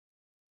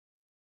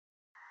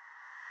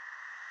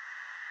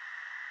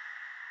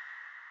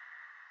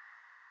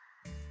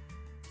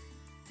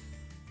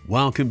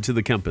Welcome to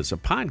The Compass, a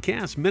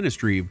podcast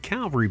ministry of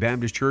Calvary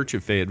Baptist Church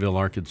of Fayetteville,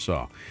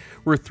 Arkansas.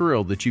 We're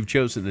thrilled that you've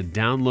chosen to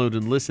download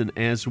and listen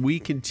as we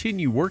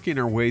continue working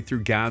our way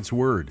through God's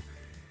Word.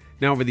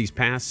 Now, over these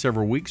past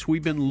several weeks,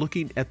 we've been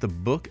looking at the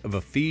book of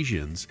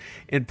Ephesians,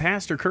 and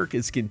Pastor Kirk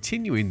is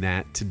continuing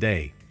that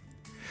today.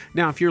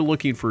 Now, if you're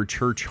looking for a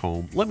church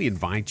home, let me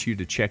invite you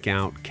to check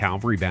out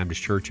Calvary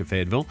Baptist Church of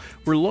Fayetteville.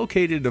 We're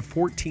located at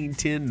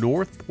 1410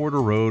 North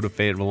Porter Road of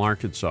Fayetteville,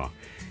 Arkansas.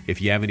 If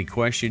you have any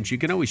questions, you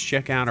can always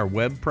check out our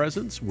web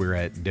presence. We're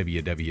at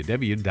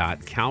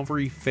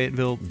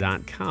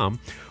www.calvaryfayetteville.com,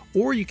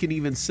 or you can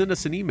even send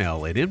us an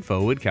email at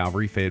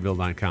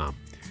info@calvaryfayetteville.com.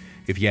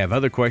 If you have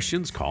other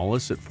questions, call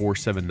us at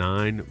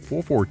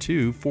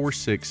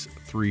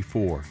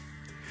 479-442-4634.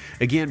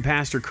 Again,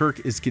 Pastor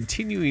Kirk is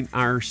continuing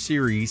our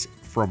series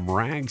From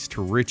Rags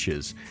to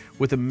Riches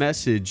with a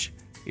message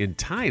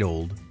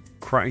entitled,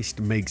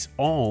 Christ Makes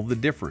All the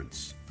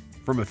Difference,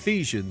 from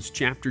Ephesians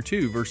chapter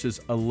 2,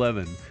 verses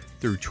 11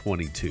 through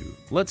 22.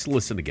 Let's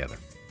listen together.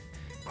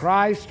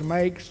 Christ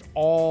makes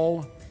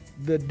all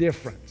the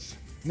difference.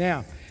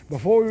 Now,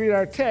 before we read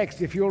our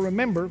text, if you'll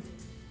remember,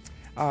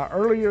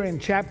 earlier in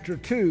chapter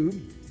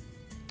 2,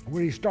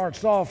 where he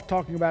starts off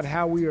talking about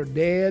how we are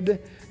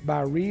dead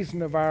by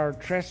reason of our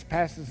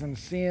trespasses and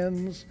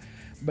sins,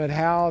 but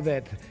how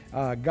that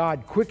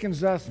God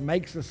quickens us,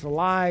 makes us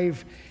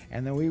alive,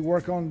 and then we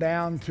work on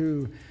down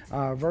to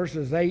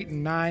verses 8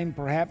 and 9,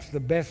 perhaps the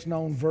best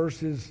known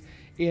verses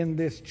in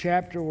this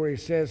chapter, where he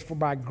says, "For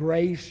by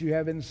grace you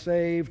have been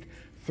saved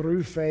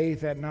through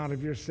faith, that not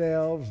of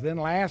yourselves." Then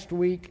last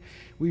week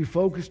we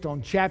focused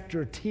on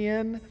chapter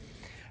 10,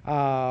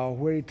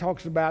 where he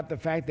talks about the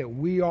fact that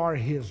we are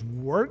his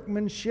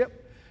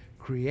workmanship,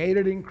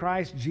 created in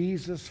Christ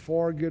Jesus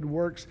for good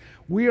works.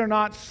 We are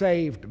not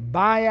saved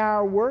by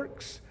our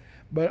works,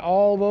 but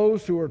all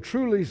those who are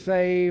truly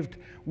saved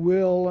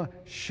will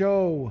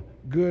show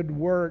good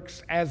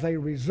works as a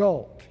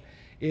result.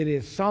 It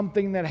is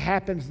something that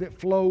happens that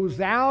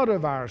flows out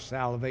of our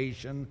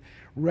salvation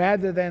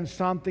rather than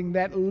something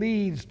that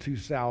leads to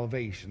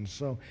salvation.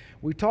 So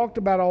we talked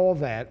about all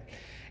that.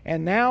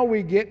 And now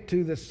we get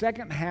to the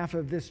second half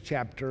of this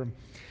chapter,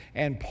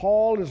 and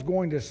Paul is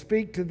going to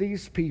speak to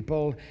these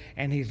people,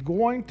 and he's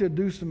going to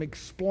do some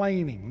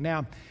explaining.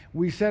 Now,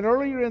 we said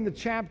earlier in the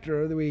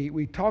chapter that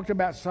we talked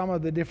about some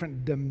of the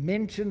different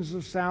dimensions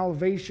of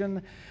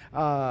salvation,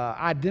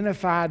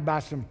 identified by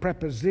some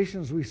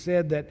prepositions. We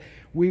said that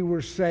we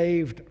were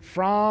saved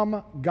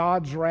from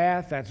God's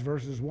wrath, that's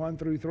verses 1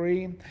 through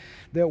 3.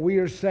 That we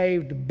are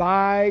saved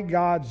by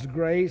God's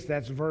grace,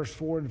 that's verse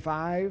 4 and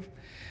 5.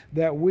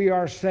 That we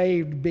are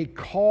saved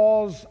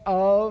because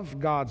of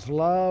God's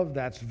love,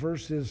 that's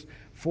verses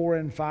 4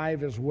 and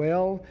 5 as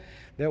well.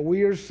 That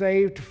we are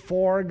saved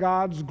for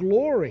God's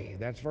glory,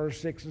 that's verse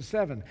 6 and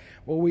 7.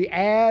 Well, we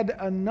add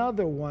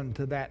another one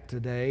to that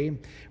today.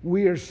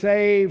 We are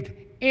saved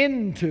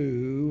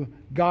into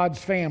God's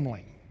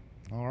family,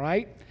 all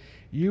right?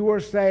 You are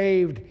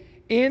saved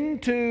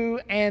into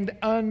and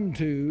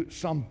unto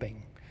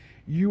something.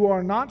 You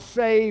are not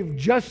saved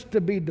just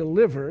to be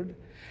delivered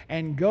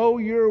and go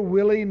your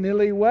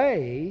willy-nilly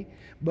way,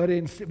 but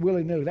in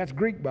willy-nilly, that's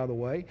Greek, by the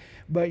way,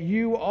 but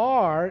you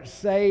are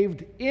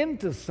saved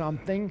into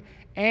something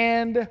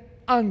and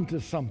unto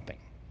something.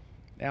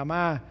 Now,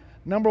 my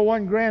number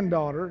one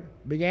granddaughter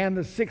began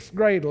the 6th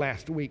grade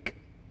last week,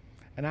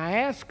 and I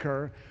asked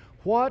her,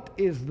 what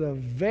is the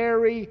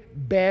very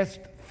best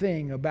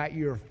thing about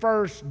your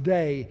first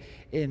day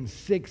in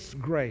 6th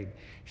grade?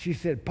 She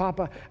said,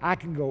 "Papa, I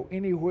can go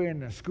anywhere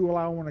in the school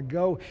I want to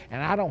go,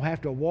 and I don't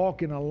have to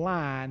walk in a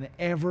line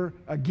ever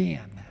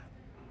again."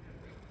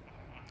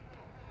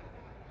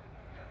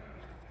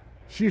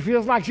 She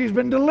feels like she's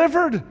been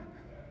delivered,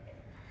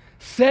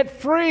 set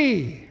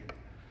free.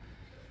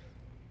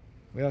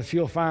 Well,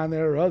 she'll find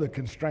there are other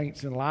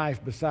constraints in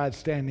life besides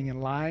standing in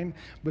line,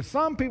 but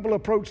some people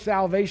approach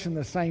salvation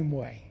the same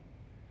way.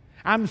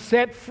 I'm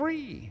set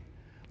free.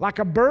 Like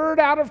a bird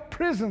out of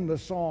prison, the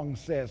song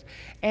says.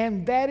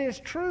 And that is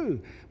true.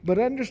 But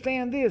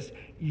understand this,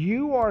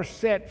 you are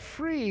set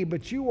free,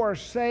 but you are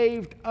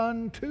saved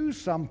unto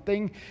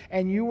something,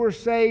 and you were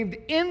saved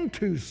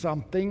into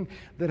something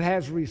that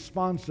has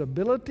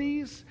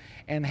responsibilities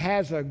and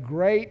has a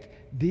great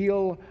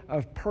deal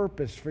of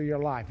purpose for your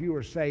life. You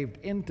were saved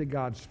into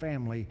God's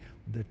family,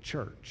 the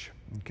church.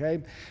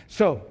 Okay?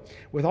 So,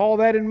 with all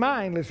that in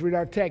mind, let's read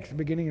our text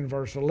beginning in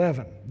verse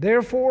 11.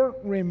 "Therefore,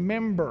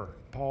 remember,"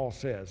 Paul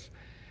says,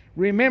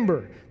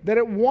 "remember that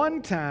at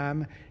one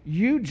time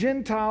you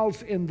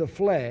Gentiles in the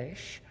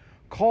flesh,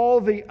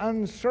 called the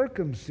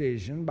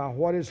uncircumcision by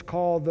what is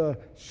called the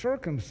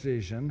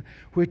circumcision,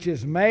 which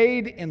is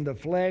made in the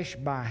flesh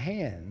by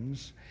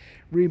hands,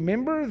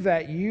 remember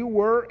that you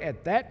were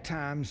at that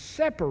time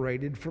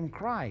separated from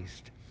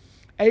Christ,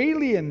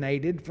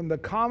 alienated from the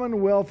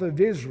commonwealth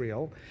of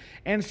Israel,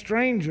 and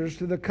strangers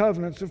to the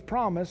covenants of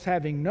promise,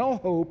 having no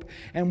hope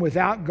and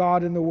without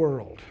God in the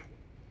world.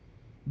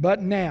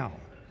 But now,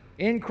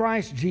 in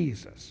Christ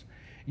Jesus,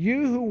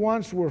 you who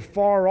once were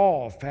far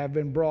off have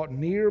been brought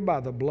near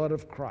by the blood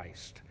of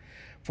Christ.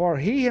 For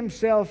he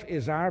himself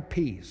is our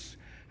peace,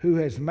 who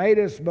has made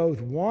us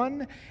both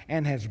one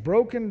and has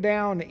broken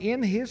down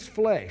in his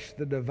flesh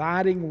the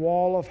dividing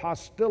wall of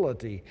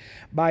hostility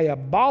by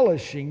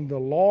abolishing the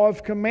law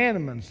of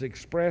commandments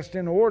expressed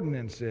in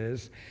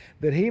ordinances,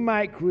 that he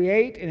might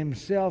create in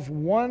himself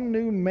one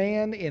new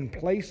man in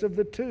place of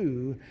the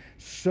two,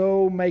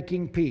 so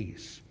making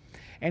peace.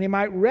 And he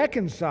might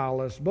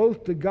reconcile us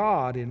both to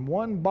God in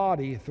one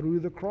body through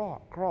the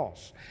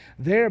cross,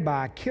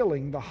 thereby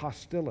killing the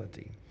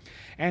hostility.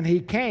 And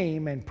he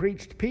came and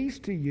preached peace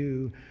to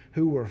you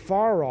who were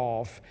far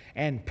off,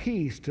 and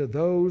peace to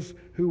those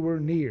who were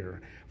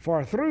near.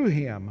 For through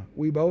him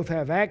we both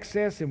have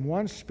access in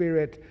one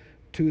Spirit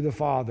to the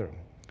Father.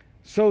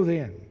 So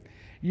then,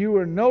 you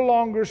are no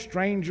longer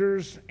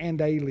strangers and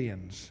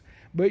aliens,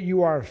 but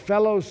you are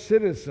fellow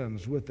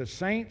citizens with the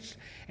saints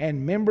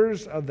and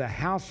members of the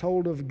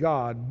household of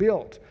God,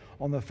 built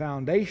on the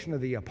foundation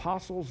of the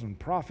apostles and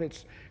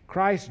prophets,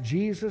 Christ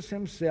Jesus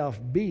himself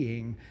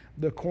being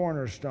the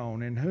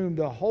cornerstone, in whom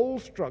the whole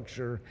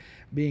structure,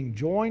 being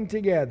joined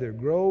together,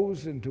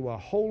 grows into a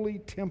holy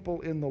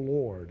temple in the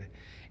Lord.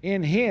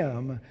 In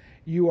him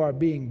you are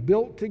being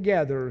built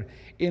together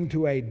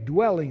into a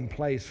dwelling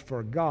place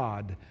for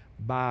God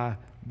by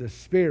the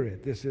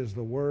Spirit. This is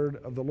the word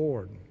of the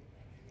Lord.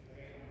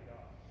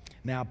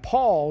 Now,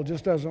 Paul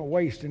just doesn't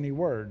waste any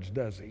words,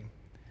 does he?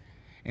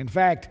 In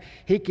fact,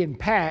 he can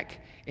pack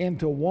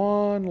into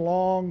one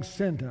long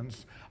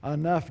sentence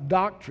enough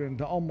doctrine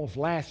to almost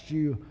last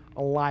you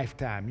a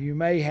lifetime. You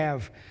may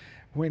have,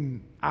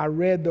 when I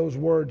read those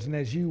words, and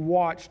as you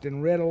watched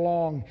and read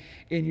along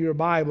in your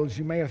Bibles,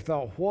 you may have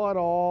thought, what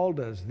all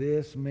does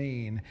this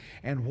mean?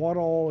 And what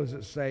all is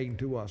it saying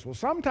to us? Well,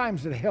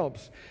 sometimes it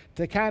helps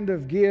to kind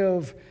of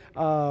give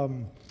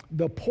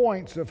the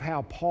points of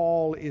how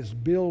Paul is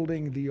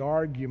building the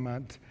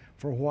argument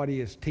for what he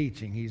is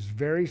teaching. He's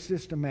very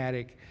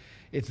systematic.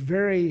 It's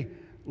very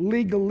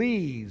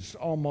legalese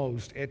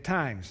almost at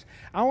times.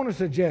 I want to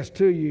suggest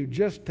to you,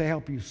 just to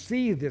help you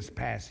see this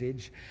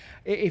passage,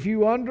 if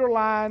you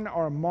underline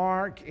or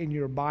mark in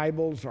your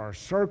Bibles or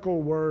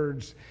circle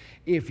words,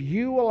 if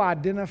you will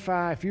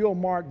identify, if you'll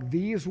mark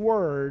these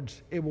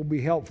words, it will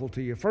be helpful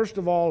to you. First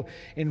of all,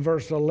 in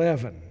verse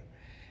 11,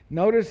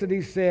 notice that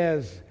he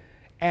says,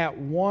 at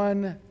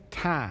one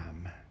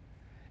time.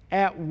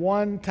 At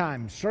one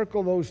time.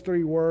 Circle those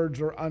three words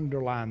or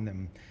underline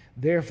them.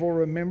 Therefore,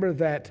 remember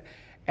that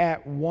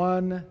at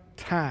one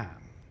time.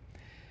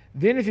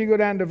 Then if you go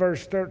down to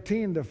verse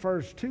 13, the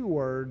first two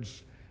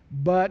words,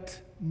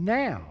 but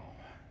now.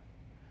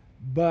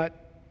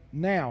 But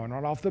now. And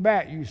right off the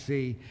bat, you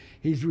see,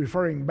 he's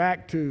referring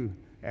back to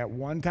at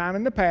one time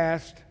in the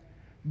past,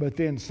 but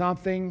then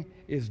something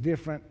is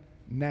different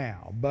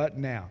now. But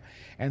now.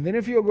 And then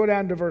if you'll go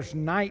down to verse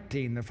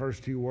 19, the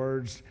first two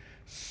words,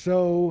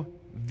 so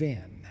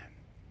then.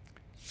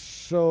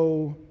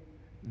 So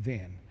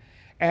then.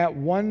 At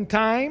one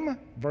time,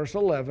 verse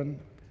 11,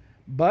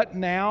 but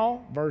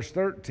now, verse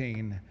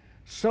 13,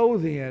 so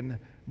then,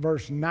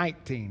 verse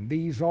 19.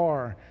 These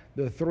are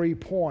the 3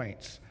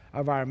 points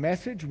of our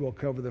message. We'll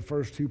cover the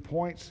first 2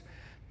 points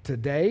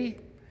today,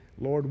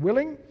 Lord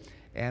willing,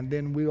 and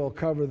then we'll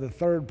cover the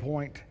third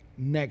point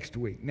next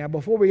week. Now,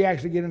 before we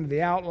actually get into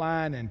the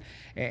outline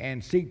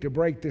and seek to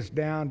break this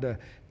down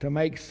to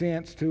make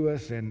sense to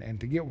us and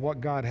to get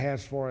what God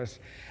has for us,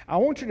 I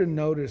want you to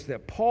notice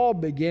that Paul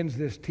begins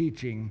this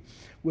teaching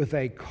with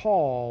a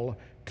call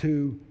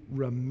to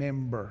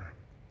remember.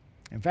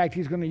 In fact,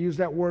 he's going to use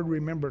that word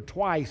remember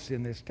twice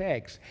in this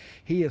text.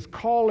 He is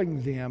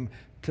calling them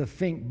to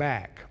think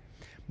back.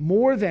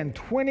 More than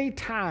 20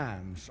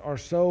 times or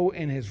so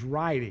in his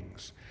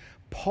writings,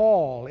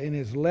 Paul, in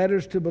his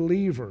letters to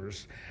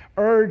believers,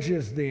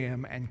 urges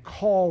them and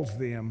calls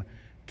them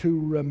to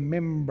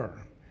remember.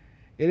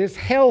 It is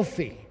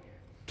healthy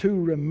to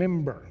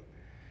remember.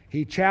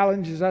 He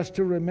challenges us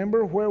to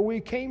remember where we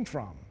came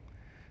from,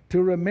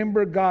 to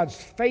remember God's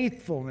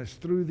faithfulness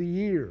through the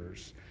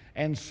years,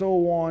 and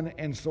so on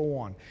and so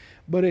on.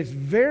 But it's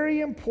very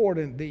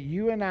important that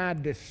you and I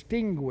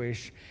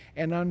distinguish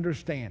and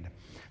understand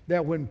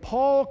that when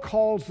Paul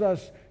calls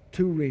us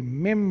to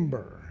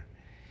remember,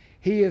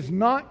 he is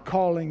not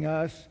calling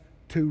us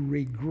to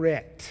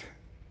regret.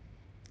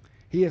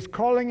 He is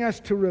calling us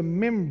to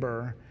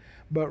remember,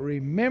 but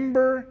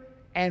remember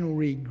and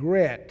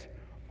regret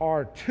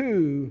are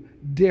two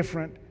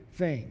different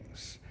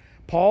things.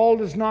 Paul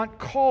does not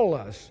call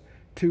us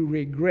to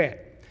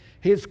regret.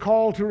 His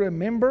call to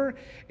remember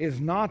is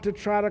not to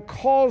try to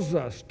cause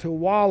us to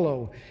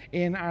wallow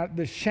in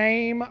the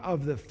shame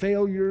of the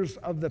failures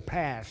of the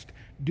past.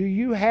 Do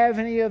you have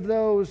any of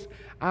those?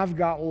 I've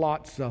got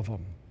lots of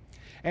them.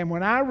 And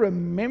when I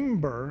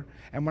remember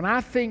and when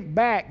I think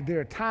back, there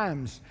are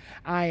times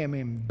I am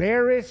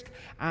embarrassed,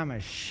 I'm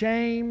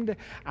ashamed,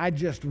 I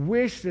just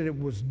wish that it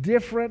was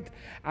different.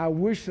 I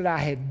wish that I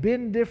had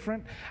been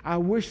different. I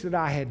wish that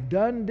I had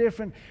done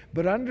different.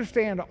 But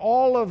understand,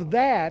 all of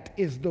that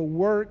is the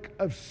work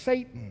of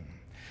Satan.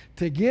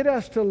 To get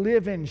us to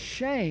live in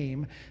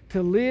shame,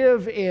 to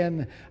live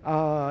in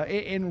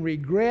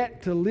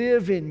regret, to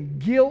live in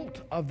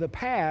guilt of the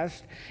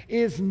past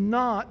is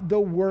not the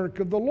work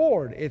of the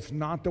Lord. It's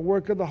not the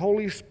work of the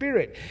Holy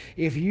Spirit.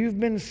 If you've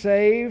been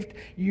saved,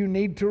 you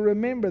need to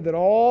remember that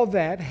all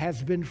that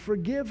has been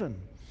forgiven.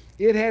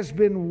 It has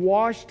been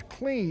washed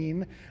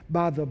clean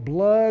by the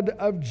blood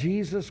of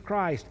Jesus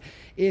Christ.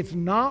 It's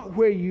not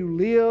where you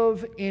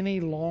live any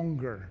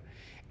longer.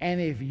 And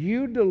if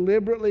you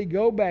deliberately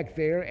go back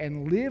there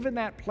and live in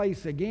that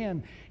place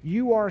again,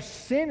 you are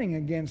sinning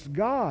against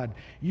God.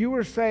 You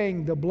are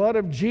saying, the blood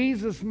of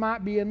Jesus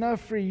might be enough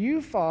for you,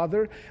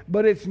 Father,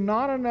 but it's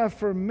not enough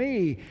for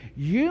me.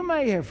 You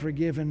may have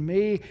forgiven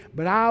me,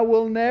 but I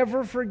will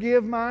never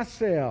forgive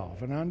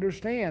myself. And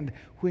understand,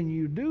 when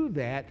you do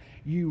that,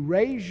 you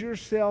raise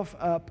yourself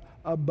up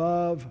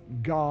above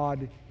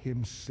God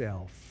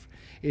Himself.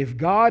 If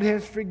God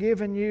has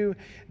forgiven you,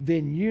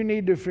 then you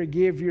need to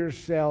forgive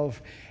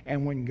yourself.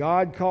 And when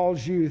God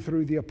calls you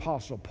through the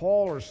Apostle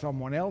Paul or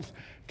someone else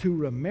to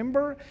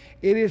remember,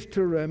 it is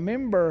to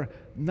remember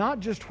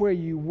not just where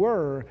you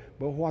were,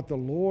 but what the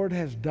Lord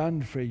has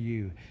done for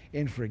you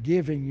in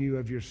forgiving you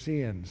of your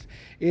sins.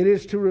 It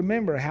is to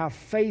remember how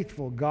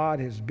faithful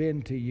God has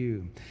been to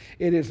you.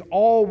 It is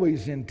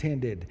always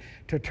intended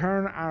to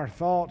turn our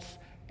thoughts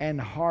and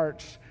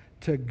hearts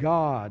to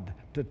God,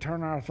 to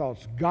turn our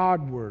thoughts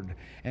Godward.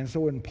 And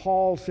so when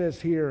Paul says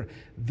here,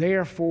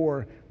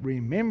 therefore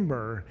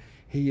remember,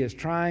 he is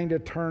trying to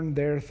turn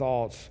their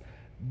thoughts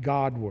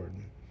Godward.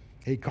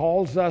 He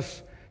calls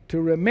us to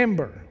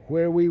remember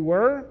where we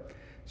were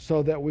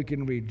so that we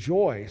can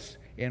rejoice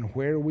in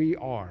where we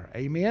are.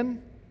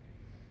 Amen?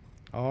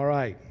 All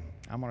right.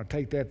 I'm going to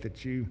take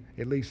that you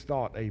at least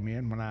thought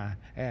amen when I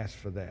asked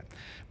for that.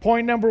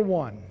 Point number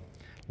 1,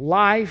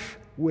 life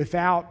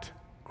without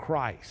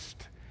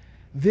Christ.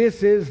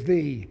 This is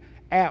the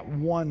at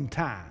one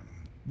time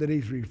that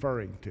he's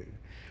referring to.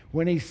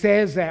 When he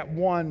says at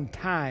one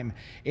time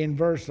in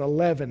verse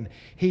 11,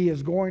 he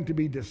is going to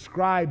be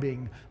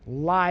describing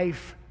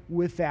life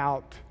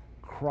without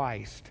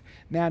Christ.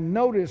 Now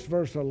notice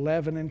verse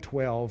 11 and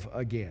 12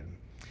 again.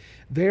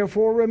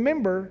 Therefore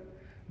remember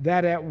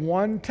that at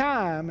one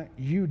time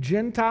you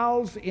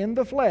Gentiles in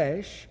the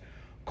flesh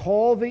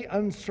call the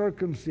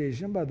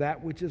uncircumcision by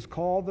that which is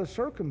called the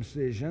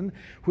circumcision,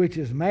 which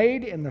is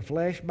made in the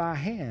flesh by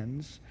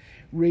hands.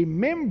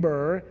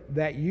 Remember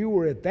that you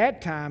were at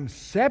that time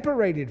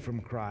separated from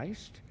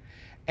Christ,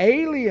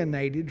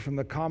 alienated from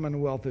the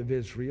commonwealth of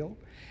Israel,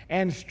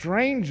 and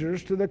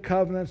strangers to the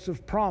covenants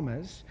of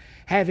promise,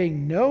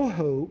 having no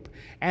hope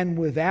and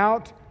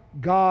without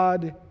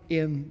God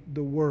in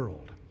the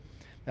world.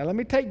 Now let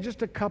me take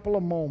just a couple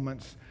of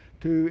moments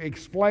to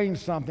explain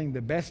something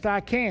the best I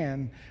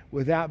can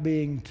without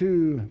being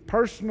too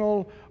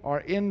personal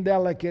or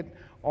indelicate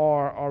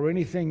or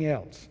anything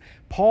else.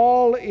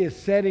 Paul is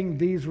setting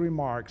these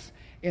remarks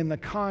in the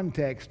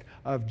context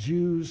of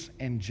Jews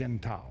and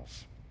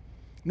Gentiles.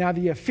 Now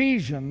the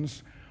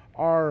Ephesians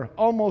are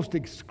almost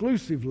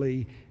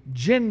exclusively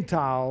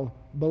Gentile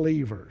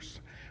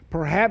believers.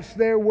 Perhaps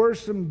there were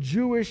some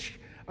Jewish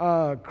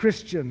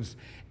Christians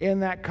in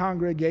that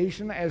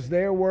congregation, as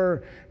there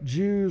were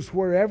Jews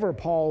wherever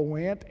Paul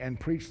went and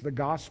preached the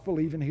gospel,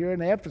 even here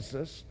in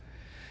Ephesus.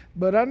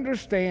 But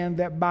understand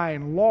that by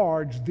and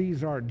large,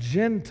 these are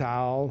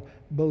Gentile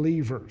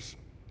believers.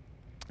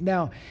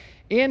 Now,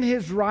 in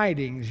his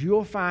writings,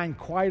 you'll find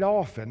quite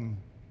often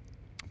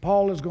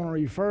Paul is going to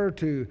refer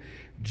to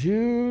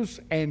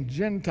Jews and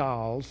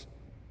Gentiles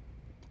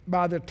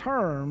by the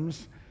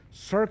terms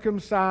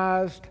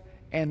circumcised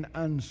and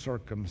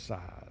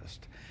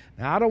uncircumcised.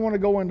 Now, I don't want to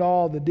go into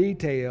all the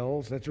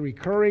details. That's a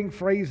recurring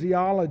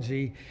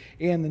phraseology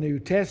in the New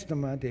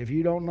Testament. If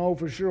you don't know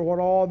for sure what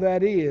all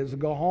that is,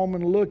 go home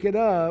and look it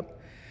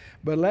up.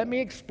 But let me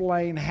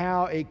explain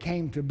how it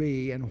came to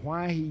be and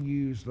why he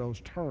used those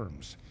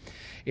terms.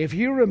 If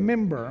you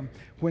remember,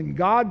 when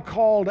God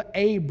called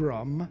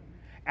Abram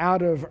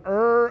out of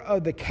Ur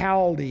of the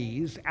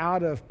Chaldees,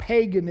 out of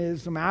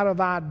paganism, out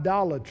of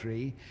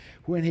idolatry,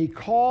 when he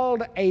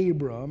called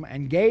Abram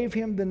and gave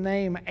him the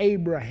name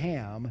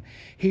Abraham,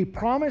 he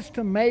promised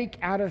to make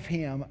out of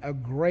him a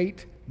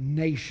great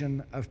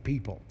nation of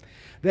people.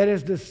 That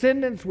his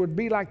descendants would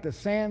be like the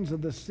sands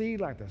of the sea,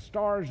 like the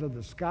stars of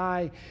the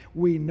sky.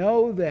 We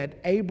know that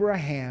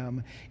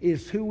Abraham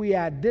is who we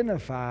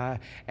identify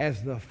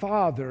as the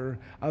father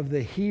of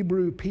the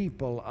Hebrew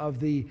people, of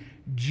the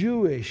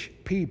Jewish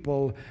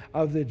people,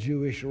 of the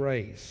Jewish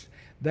race.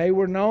 They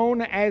were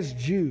known as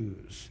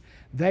Jews.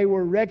 They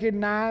were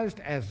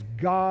recognized as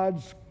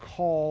God's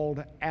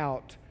called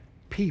out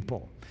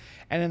people.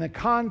 And in the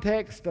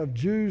context of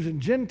Jews and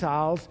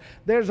Gentiles,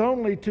 there's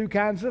only two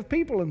kinds of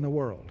people in the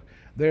world.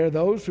 There are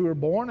those who are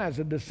born as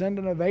a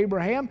descendant of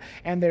Abraham,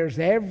 and there's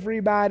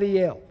everybody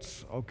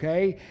else,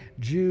 okay?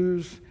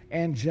 Jews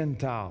and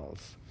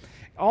Gentiles.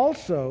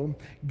 Also,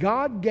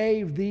 God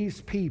gave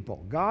these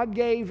people, God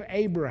gave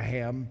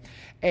Abraham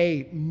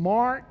a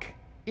mark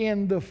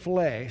in the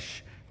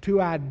flesh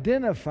to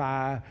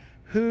identify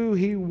who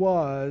he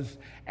was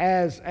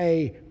as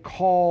a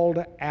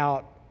called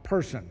out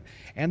person.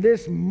 And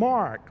this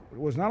mark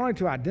was not only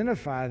to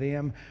identify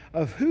them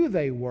of who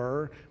they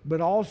were,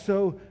 but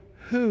also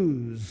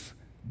whose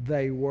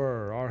they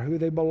were or who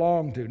they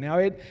belonged to. Now,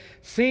 it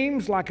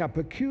seems like a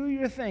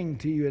peculiar thing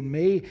to you and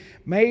me,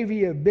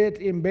 maybe a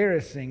bit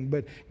embarrassing,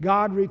 but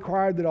God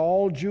required that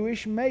all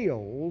Jewish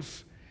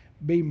males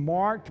be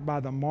marked by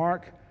the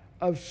mark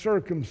of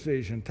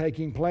circumcision,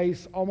 taking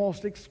place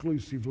almost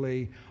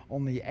exclusively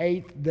on the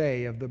 8th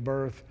day of the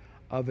birth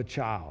of a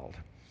child.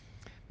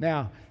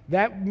 Now,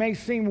 that may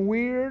seem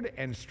weird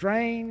and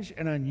strange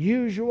and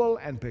unusual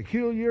and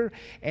peculiar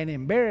and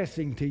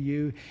embarrassing to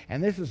you,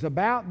 and this is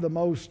about the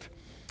most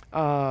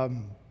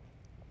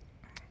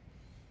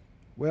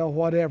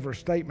whatever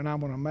statement I'm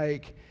going to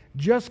make.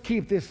 Just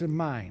keep this in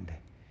mind.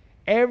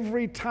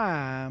 Every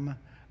time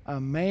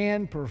a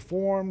man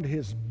performed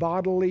his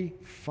bodily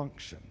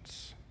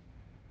functions,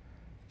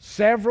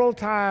 several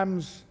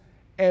times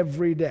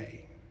every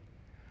day,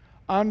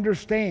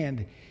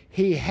 understand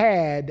he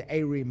had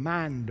a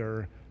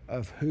reminder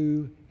of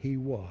who he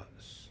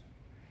was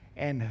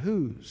and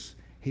whose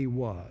he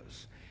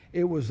was.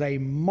 It was a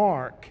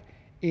mark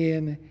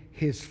in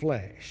his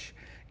flesh.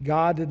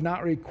 God did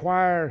not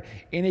require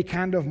any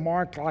kind of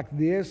mark like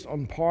this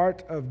on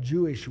part of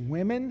Jewish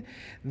women.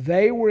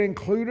 They were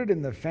included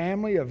in the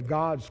family of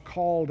God's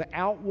called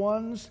out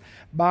ones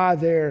by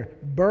their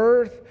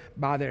birth,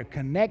 by their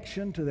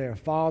connection to their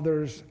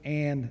fathers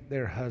and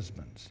their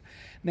husbands.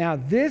 Now,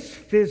 this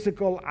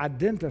physical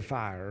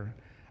identifier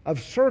of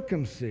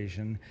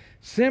circumcision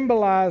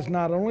symbolized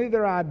not only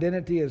their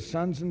identity as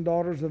sons and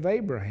daughters of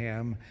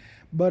Abraham,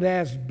 but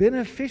as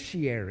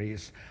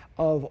beneficiaries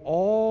of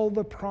all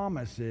the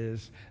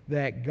promises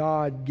that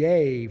God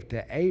gave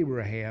to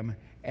Abraham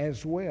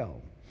as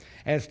well.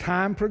 As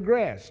time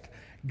progressed,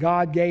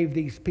 God gave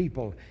these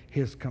people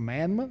His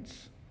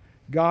commandments.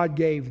 God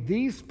gave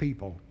these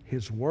people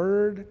His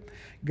word.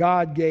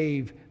 God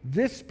gave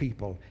this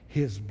people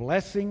His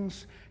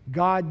blessings.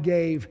 God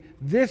gave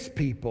this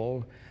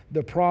people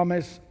the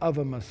promise of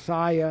a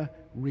Messiah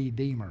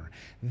Redeemer.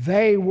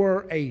 They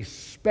were a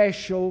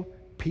special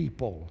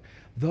people,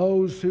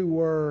 those who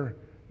were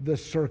the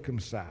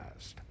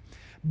circumcised.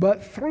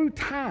 But through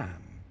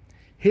time,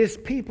 His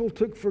people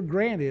took for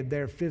granted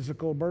their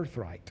physical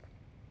birthright.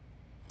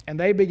 And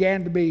they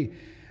began to be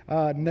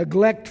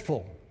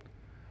neglectful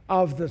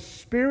of the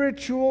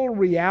spiritual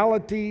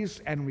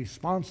realities and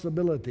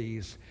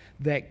responsibilities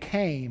that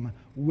came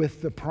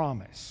with the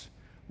promise,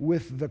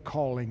 with the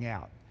calling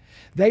out.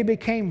 They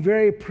became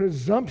very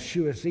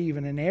presumptuous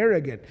even and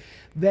arrogant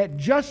that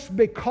just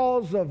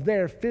because of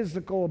their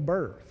physical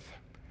birth,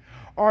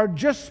 or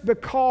just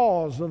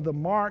because of the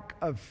mark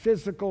of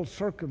physical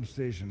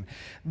circumcision,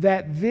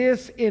 that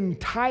this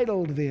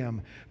entitled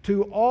them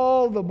to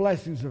all the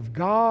blessings of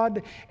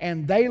God,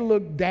 and they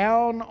looked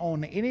down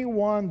on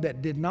anyone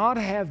that did not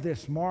have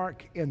this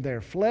mark in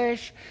their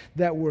flesh,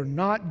 that were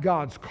not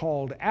God's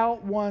called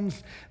out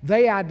ones.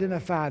 They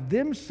identified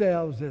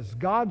themselves as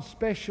God's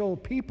special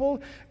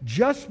people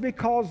just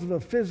because of a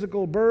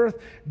physical birth,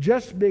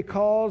 just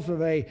because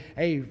of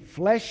a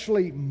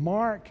fleshly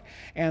mark,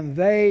 and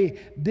they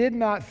did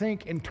not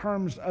think in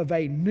terms of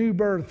a new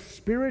birth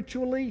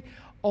spiritually,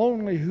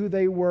 only who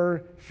they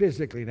were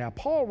physically. Now,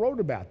 Paul wrote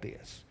about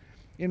this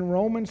in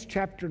Romans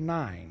chapter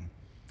 9,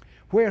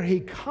 where he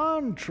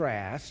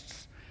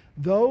contrasts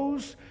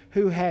those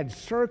who had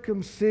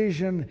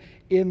circumcision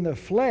in the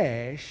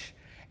flesh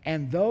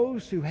and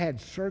those who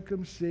had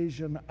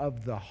circumcision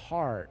of the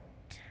heart.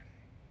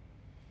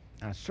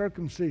 Now,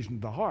 circumcision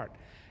of the heart,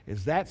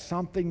 is that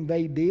something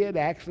they did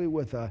actually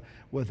with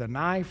a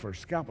knife or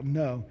scalpel?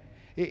 No.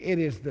 It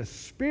is the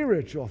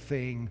spiritual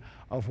thing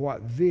of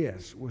what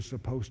this was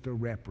supposed to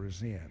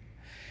represent.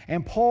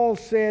 And Paul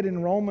said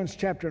in Romans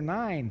chapter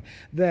 9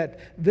 that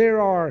there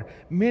are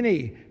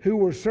many who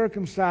were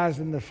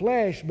circumcised in the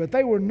flesh, but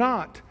they were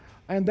not,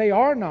 and they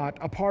are not,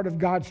 a part of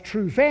God's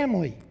true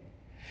family.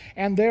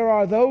 And there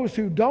are those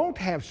who don't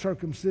have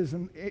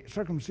circumcision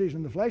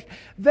in the flesh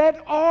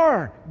that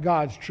are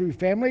God's true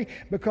family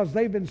because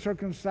they've been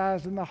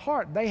circumcised in the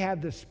heart. They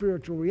have the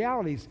spiritual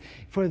realities.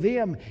 For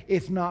them,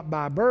 it's not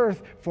by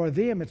birth. For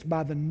them, it's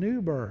by the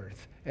new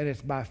birth, and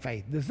it's by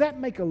faith. Does that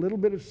make a little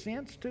bit of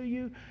sense to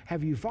you?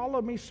 Have you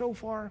followed me so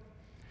far?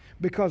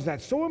 Because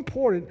that's so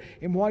important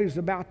in what he's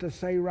about to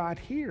say right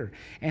here.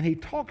 And he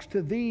talks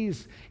to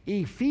these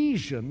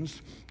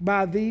Ephesians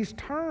by these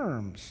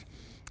terms.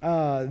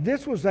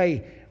 This was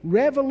a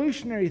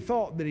revolutionary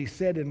thought that he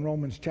said in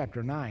Romans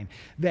chapter 9,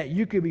 that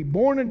you could be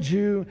born a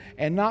Jew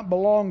and not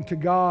belong to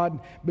God,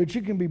 but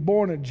you can be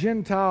born a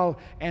Gentile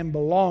and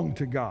belong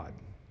to God.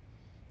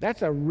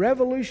 That's a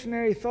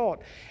revolutionary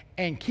thought.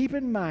 And keep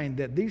in mind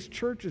that these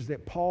churches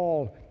that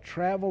Paul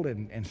traveled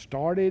and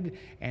started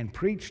and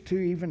preached to,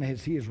 even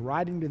as he is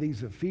writing to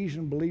these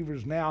Ephesian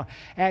believers now,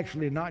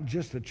 actually not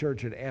just the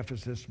church at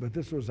Ephesus, but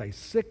this was a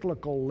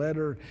cyclical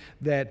letter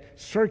that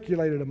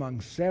circulated among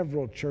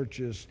several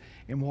churches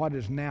in what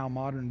is now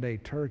modern-day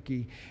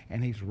Turkey.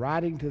 And he's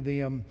writing to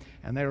them,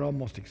 and they're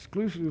almost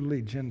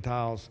exclusively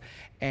Gentiles.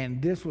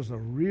 And this was a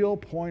real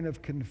point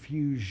of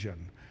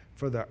confusion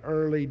for the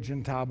early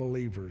Gentile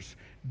believers.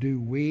 Do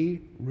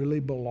we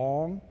really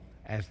belong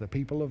as the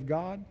people of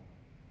God?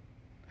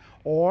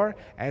 Or,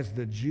 as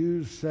the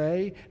Jews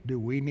say, do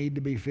we need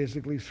to be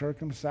physically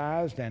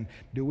circumcised? And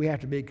do we have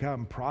to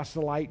become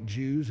proselyte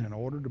Jews in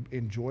order to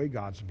enjoy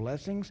God's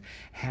blessings?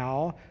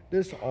 How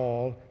does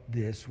all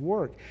this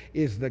work?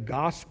 Is the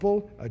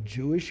gospel a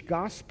Jewish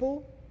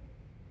gospel?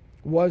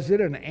 Was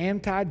it an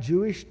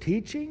anti-Jewish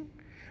teaching?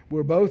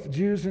 Were both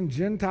Jews and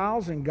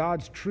Gentiles in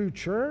God's true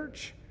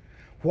church?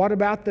 What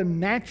about the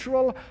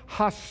natural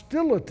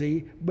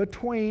hostility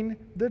between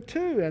the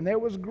two? And there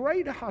was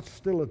great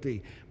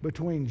hostility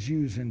between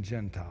Jews and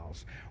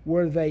Gentiles.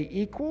 Were they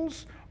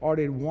equals, or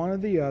did one or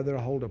the other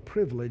hold a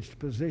privileged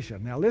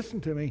position? Now listen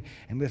to me,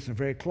 and listen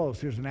very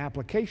close. Here's an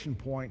application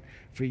point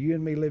for you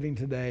and me living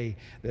today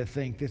that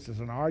think this is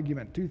an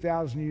argument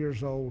 2,000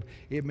 years old.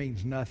 It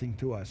means nothing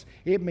to us.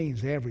 It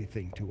means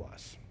everything to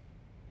us.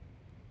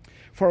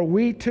 For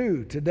we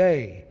too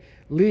today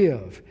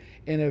live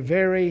in a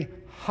very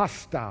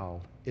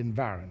hostile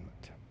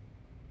environment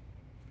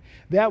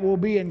that will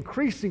be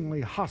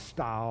increasingly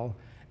hostile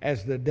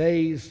as the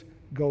days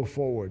go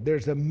forward.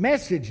 There's a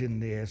message in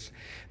this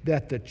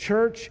that the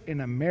church in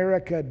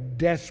America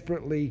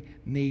desperately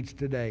needs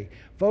today.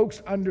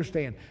 Folks,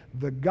 understand,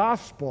 the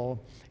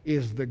gospel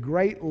is the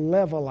great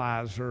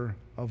levelizer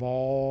of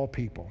all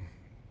people.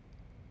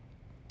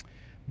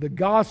 The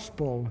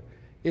gospel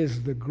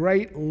is the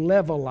great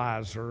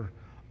levelizer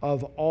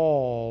of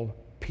all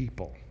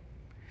people.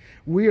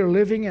 We are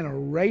living in a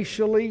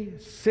racially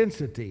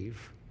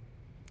sensitive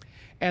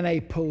and a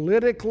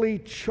politically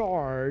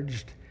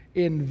charged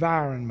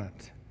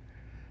environment.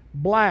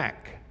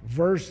 Black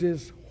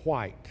versus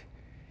white.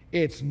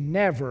 It's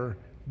never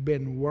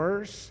been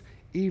worse,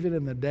 even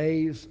in the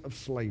days of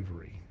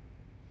slavery,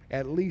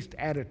 at least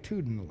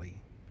attitudinally.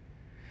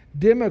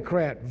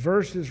 Democrat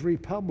versus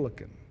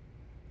Republican.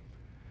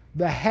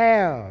 The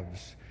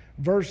haves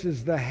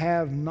versus the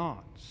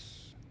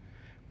have-nots.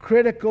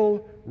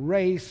 Critical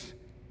race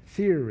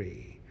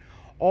theory.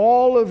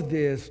 All of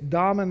this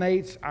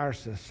dominates our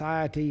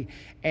society,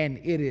 and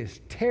it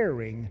is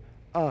tearing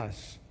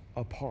us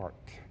apart.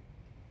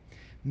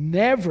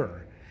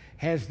 Never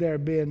has there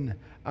been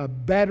a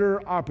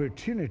better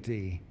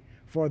opportunity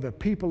for the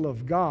people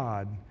of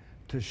God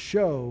to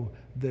show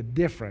the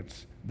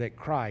difference that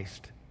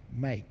Christ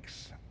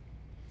makes.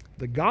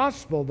 The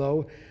gospel,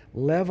 though,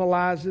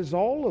 levelizes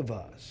all of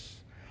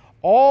us.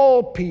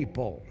 All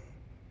people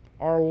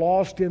are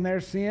lost in their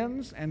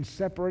sins and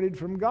separated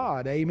from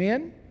God.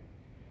 Amen?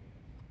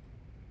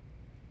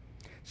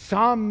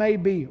 Some may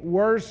be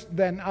worse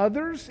than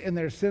others in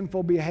their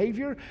sinful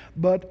behavior,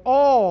 but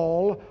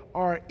all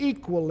are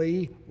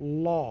equally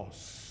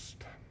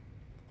lost.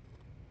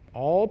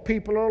 All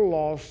people are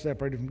lost,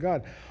 separated from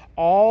God.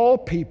 All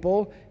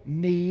people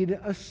need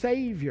a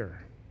Savior.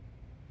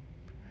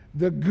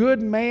 The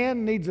good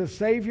man needs a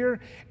Savior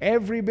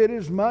every bit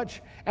as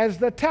much as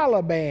the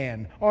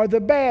Taliban or the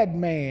bad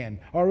man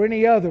or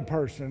any other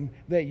person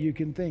that you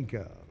can think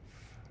of.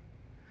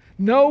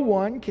 No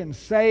one can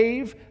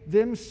save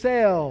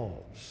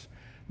themselves.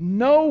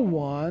 No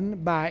one,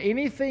 by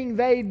anything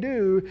they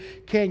do,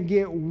 can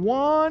get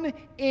 1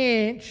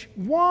 inch,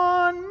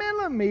 1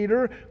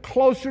 millimeter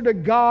closer to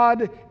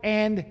God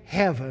and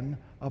heaven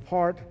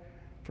apart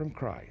from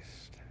Christ.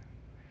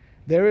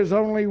 There is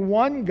only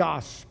one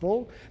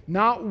gospel,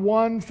 not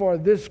one for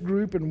this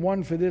group and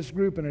one for this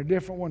group and a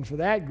different one for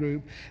that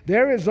group.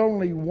 There is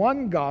only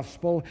one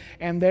gospel,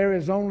 and there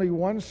is only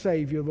one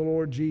Savior, the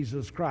Lord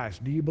Jesus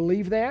Christ. Do you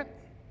believe that?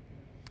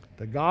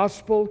 The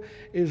gospel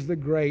is the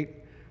great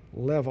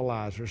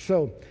levelizer.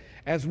 So,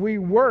 as we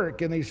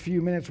work in these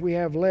few minutes we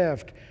have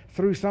left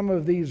through some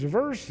of these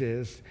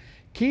verses,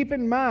 keep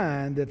in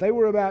mind that they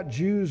were about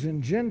Jews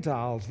and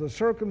Gentiles, the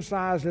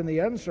circumcised and the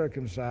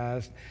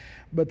uncircumcised.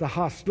 But the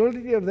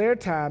hostility of their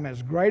time,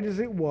 as great as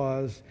it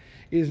was,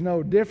 is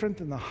no different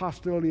than the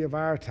hostility of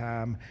our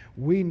time.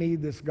 We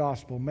need this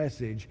gospel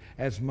message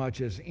as much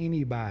as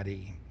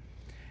anybody.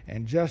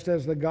 And just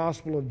as the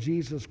gospel of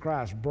Jesus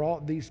Christ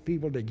brought these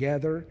people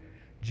together,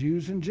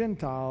 Jews and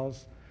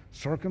Gentiles,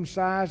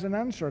 circumcised and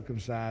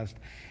uncircumcised,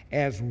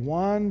 as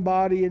one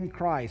body in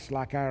Christ,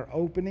 like our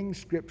opening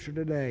scripture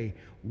today,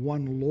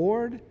 one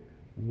Lord,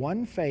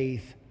 one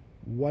faith,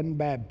 one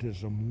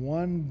baptism,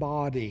 one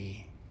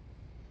body.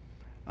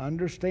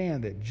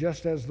 Understand that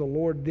just as the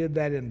Lord did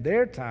that in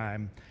their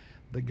time,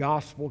 the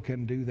gospel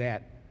can do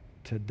that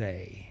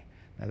today.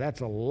 Now that's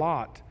a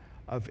lot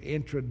of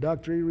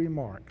introductory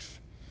remarks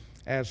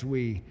as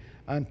we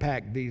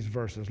unpack these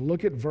verses.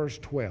 Look at verse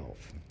 12.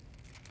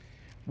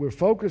 We're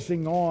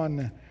focusing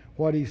on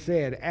what he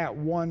said at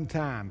one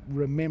time.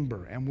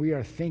 Remember, and we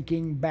are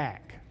thinking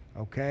back,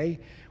 okay?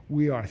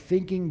 We are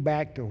thinking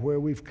back to where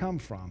we've come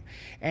from.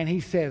 And he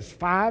says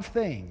 5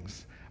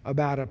 things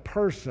about a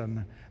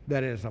person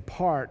that is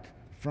apart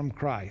from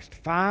Christ.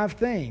 5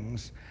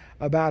 things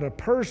about a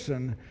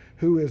person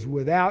who is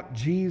without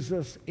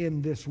Jesus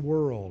in this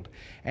world.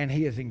 And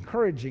he is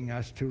encouraging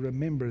us to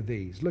remember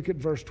these. Look at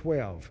verse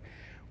 12.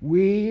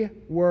 We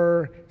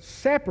were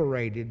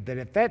separated, that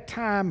at that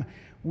time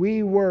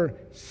we were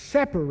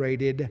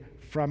separated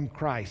from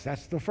Christ.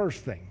 That's the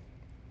first thing.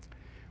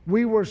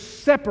 We were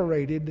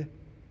separated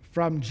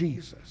from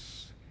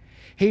Jesus.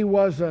 He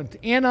wasn't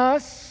in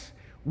us.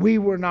 We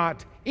were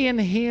not in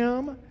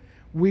Him.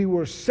 We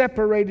were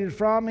separated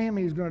from Him.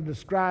 He's going to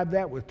describe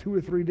that with 2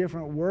 or 3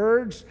 different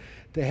words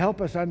to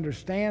help us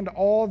understand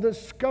all the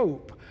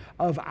scope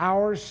of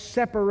our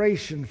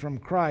separation from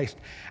Christ,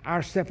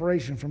 our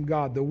separation from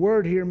God. The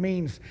word here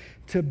means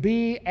to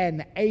be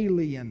an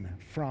alien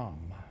from.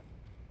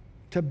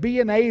 To be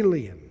an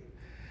alien.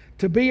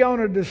 To be on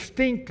a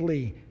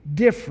distinctly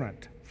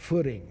different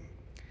footing.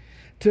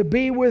 To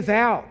be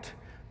without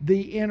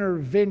the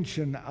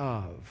intervention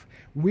of.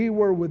 We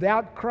were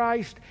without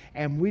Christ,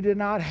 and we did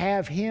not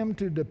have Him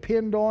to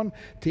depend on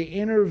to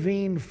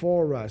intervene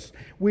for us.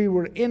 We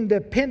were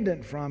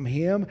independent from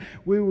Him.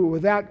 We were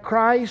without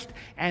Christ,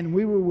 and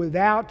we were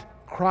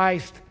without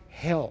Christ's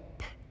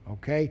help.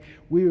 Okay?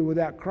 We were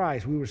without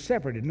Christ. We were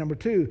separated. Number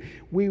 2,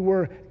 we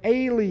were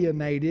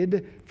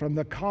alienated from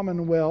the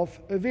commonwealth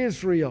of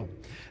Israel.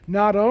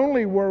 Not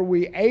only were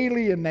we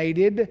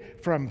alienated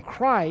from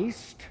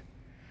Christ,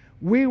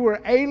 we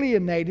were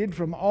alienated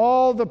from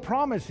all the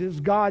promises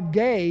God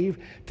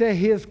gave to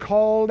His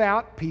called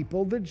out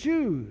people, the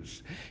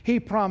Jews.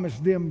 He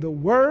promised them the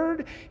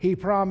Word. He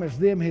promised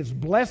them His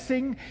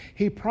blessing.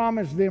 He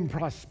promised them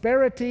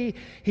prosperity.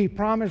 He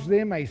promised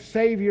them a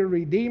Savior,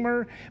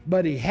 Redeemer.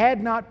 But He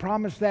had not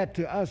promised that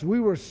to us. We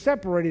were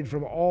separated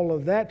from all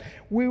of that.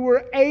 We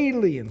were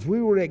aliens.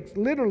 We were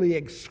literally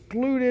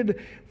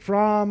excluded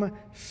from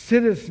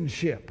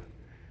citizenship.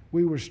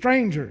 We were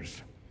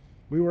strangers.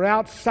 We were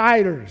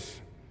outsiders.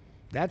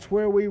 That's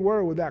where we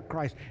were without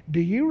Christ.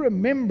 Do you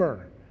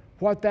remember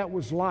what that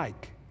was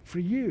like for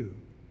you?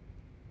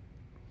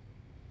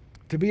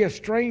 To be a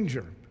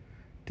stranger,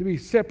 to be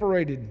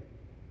separated,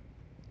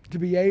 to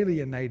be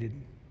alienated.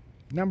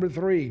 Number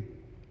 3,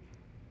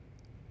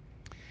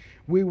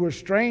 we were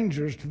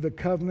strangers to the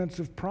covenants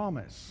of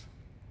promise.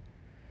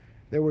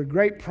 There were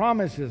great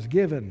promises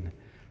given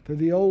through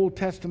the Old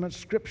Testament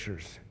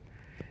scriptures.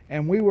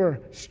 And we were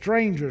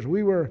strangers.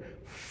 We were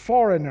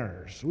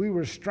foreigners. We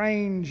were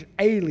strange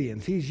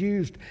aliens. He's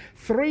used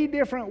 3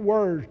 different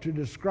words to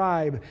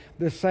describe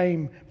the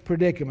same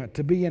predicament.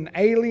 To be an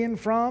alien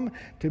from,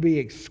 to be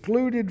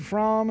excluded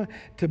from,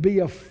 to be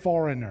a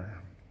foreigner.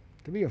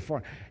 To be a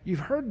foreigner. You've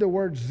heard the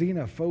word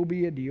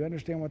xenophobia. Do you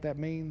understand what that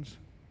means?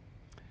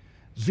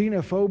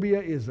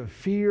 Xenophobia is a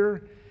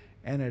fear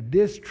and a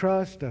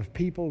distrust of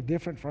people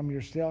different from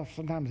yourself,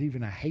 sometimes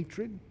even a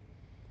hatred.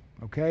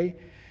 Okay?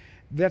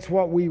 That's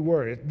what we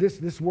were.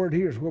 This word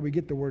here is where we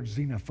get the word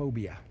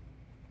xenophobia.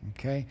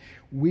 Okay?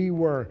 We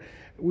were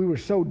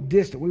so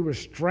distant. We were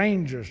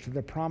strangers to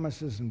the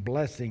promises and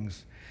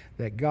blessings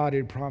that God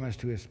had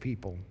promised to His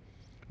people.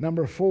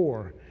 Number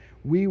 4,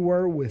 we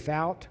were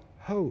without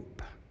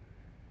hope.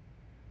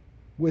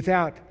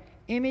 Without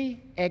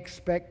any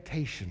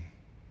expectation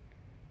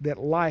that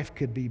life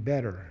could be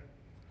better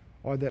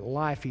or that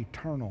life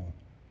eternal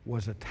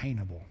was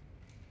attainable.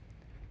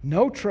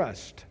 No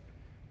trust,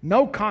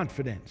 no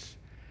confidence,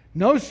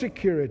 no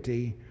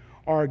security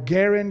or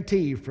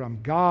guarantee from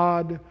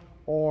God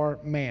or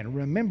man.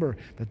 Remember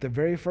that the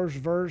very first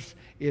verse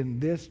in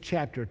this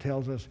chapter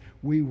tells us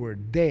we were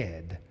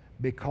dead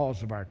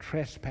because of our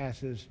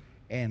trespasses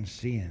and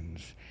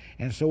sins.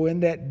 And so in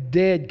that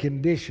dead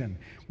condition,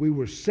 we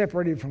were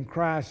separated from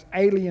Christ,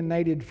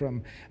 alienated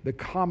from the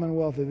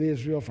commonwealth of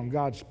Israel, from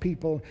God's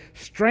people,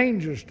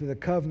 strangers to the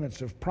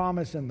covenants of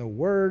promise and the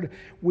Word.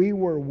 We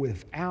were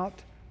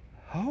without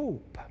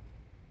hope.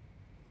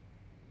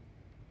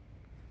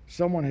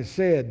 Someone has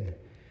said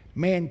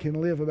man can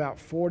live about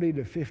 40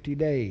 to 50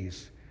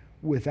 days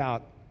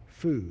without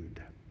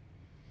food,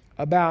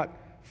 about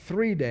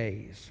 3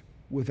 days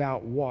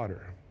without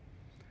water,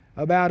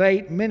 about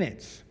 8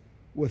 minutes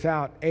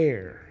without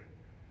air,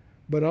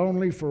 but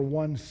only for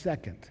 1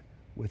 second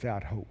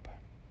without hope.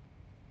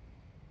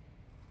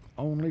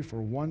 Only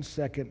for 1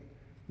 second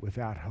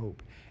without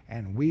hope.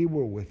 And we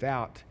were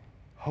without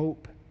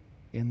hope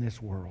in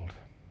this world.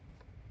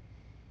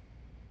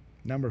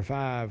 Number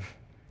 5,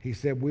 he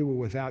said we were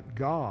without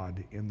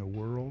God in the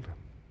world.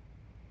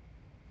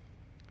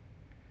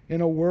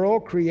 In a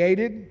world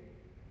created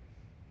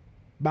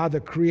by the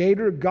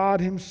Creator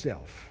God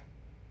Himself,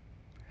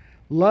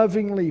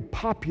 lovingly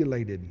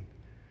populated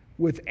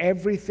with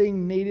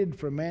everything needed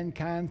for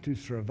mankind to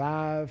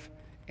survive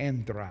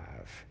and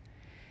thrive,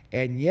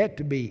 and yet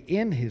to be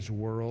in His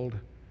world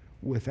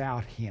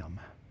without Him.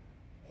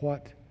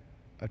 What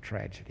a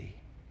tragedy.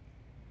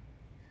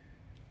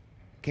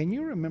 Can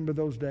you remember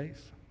those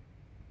days?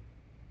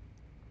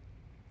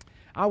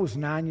 I was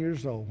 9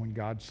 years old when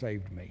God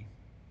saved me.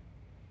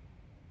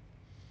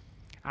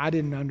 I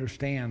didn't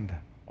understand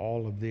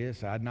all of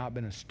this. I had not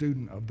been a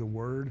student of the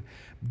Word.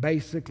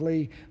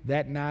 Basically,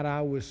 that night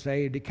I was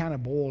saved, it kind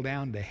of boiled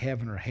down to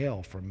heaven or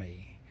hell for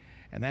me.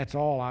 And that's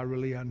all I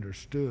really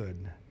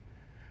understood.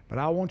 But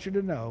I want you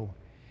to know,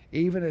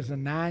 even as a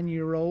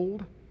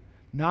 9-year-old,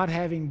 not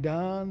having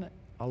done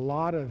a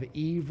lot of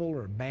evil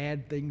or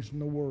bad things in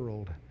the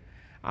world,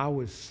 I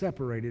was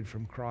separated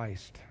from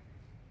Christ.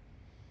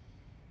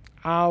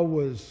 I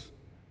was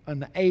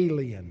an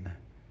alien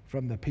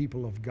from the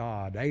people of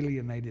God,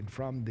 alienated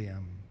from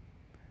them.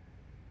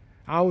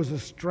 I was a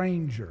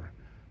stranger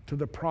to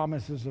the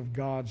promises of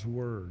God's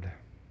Word.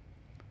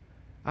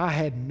 I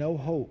had no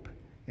hope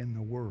in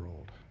the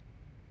world,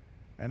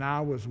 and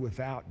I was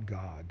without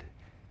God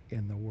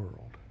in the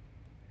world.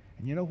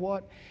 And you know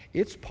what?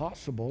 It's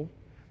possible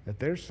that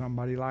there's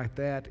somebody like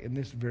that in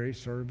this very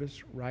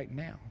service right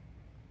now.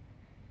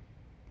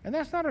 And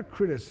that's not a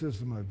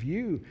criticism of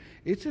you.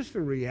 It's just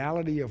the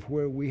reality of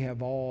where we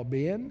have all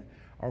been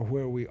or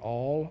where we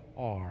all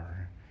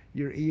are.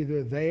 You're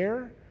either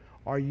there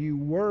or you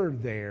were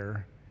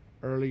there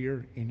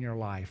earlier in your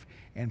life.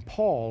 And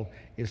Paul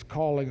is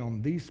calling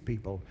on these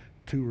people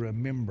to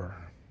remember.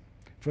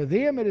 For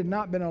them, it had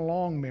not been a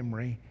long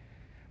memory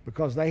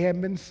because they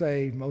hadn't been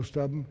saved, most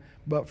of them,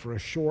 but for a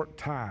short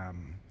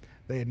time.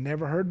 They had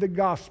never heard the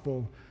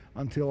gospel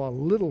until a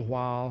little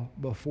while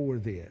before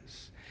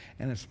this.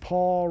 And as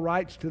Paul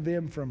writes to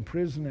them from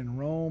prison in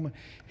Rome,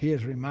 he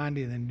is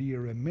reminding them, do you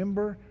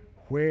remember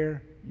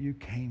where you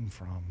came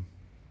from?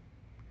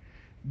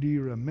 Do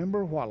you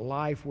remember what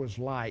life was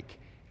like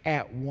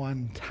at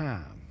one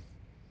time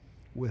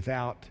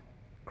without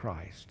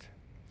Christ?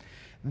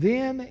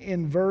 Then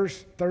in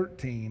verse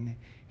 13,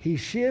 he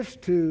shifts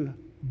to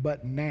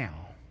but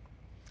now.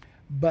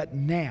 But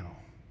now.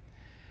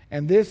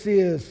 And this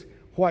is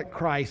what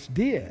Christ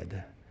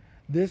did.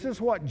 This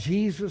is what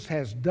Jesus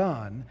has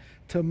done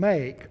to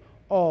make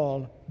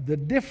all the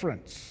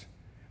difference.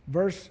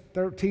 Verse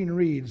 13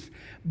 reads,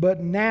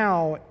 but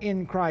now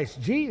in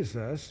Christ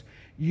Jesus,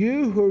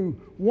 you who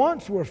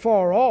once were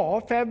far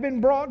off have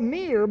been brought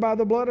near by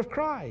the blood of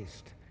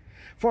Christ.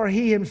 For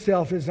he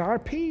himself is our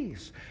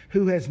peace,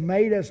 who has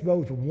made us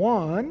both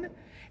one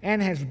and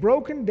has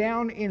broken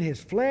down in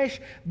his flesh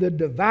the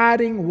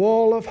dividing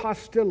wall of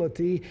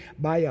hostility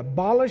by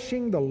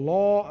abolishing the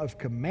law of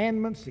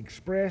commandments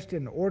expressed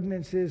in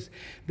ordinances,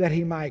 that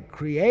he might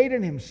create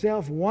in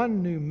himself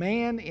one new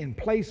man in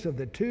place of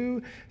the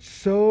two,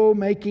 so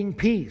making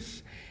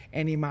peace.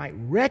 And he might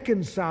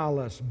reconcile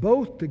us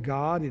both to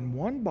God in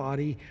one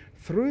body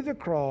through the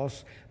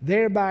cross,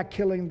 thereby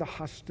killing the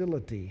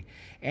hostility.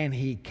 And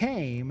he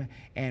came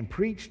and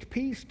preached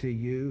peace to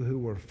you who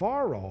were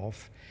far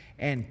off,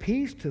 and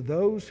peace to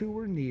those who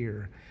were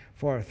near.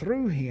 For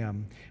through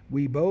him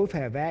we both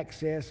have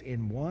access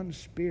in one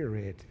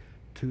Spirit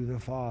to the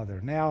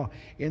Father. Now,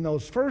 in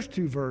those first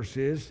two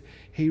verses,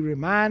 he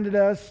reminded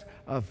us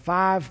of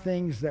 5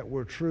 things that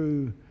were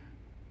true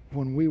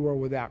when we were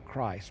without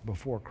Christ,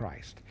 before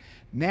Christ.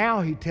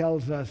 Now he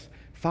tells us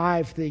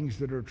 5 things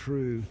that are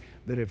true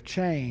that have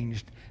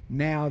changed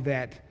now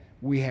that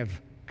we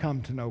have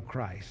come to know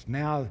Christ.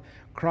 Now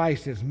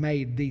Christ has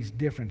made these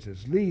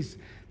differences. These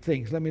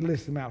things, let me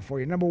list them out for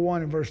you. Number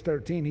 1, in verse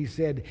 13, he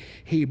said,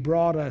 he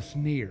brought us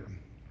near.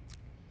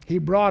 He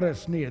brought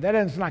us near. That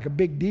doesn't sound like a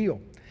big deal.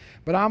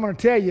 But I'm going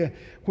to tell you,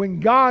 when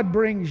God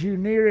brings you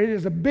near, it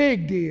is a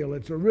big deal.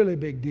 It's a really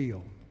big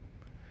deal.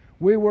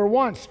 We were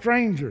once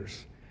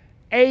strangers,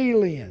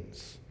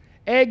 aliens,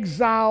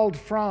 exiled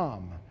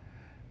from,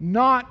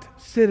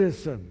 not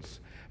citizens.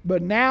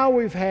 But now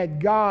we've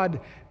had God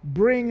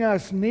bring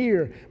us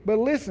near. But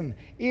listen,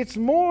 it's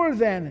more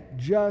than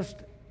just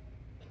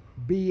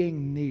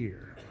being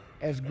near,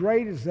 as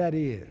great as that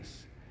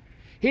is.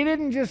 He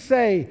didn't just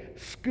say,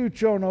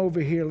 scooch on over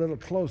here a little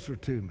closer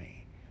to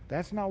me.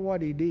 That's not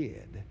what he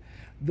did.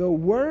 The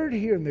word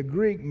here in the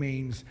Greek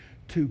means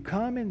to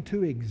come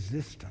into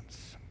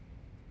existence.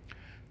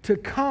 To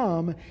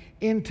come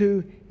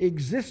into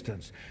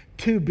existence.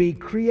 To be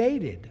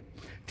created.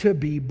 To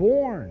be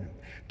born.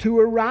 To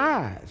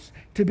arise.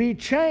 To be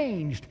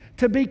changed.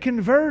 To be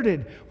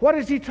converted. What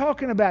is he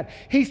talking about?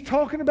 He's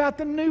talking about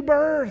the new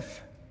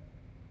birth.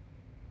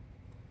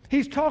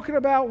 He's talking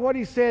about what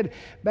he said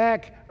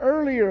back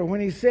earlier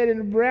when he said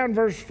in around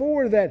verse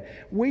 4 that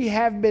we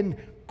have been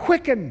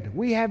quickened.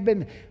 We have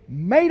been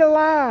made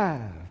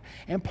alive.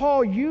 And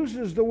Paul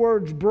uses the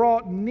words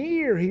brought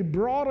near. He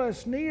brought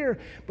us near.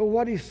 But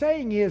what he's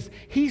saying is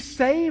he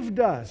saved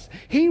us.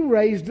 He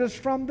raised us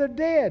from the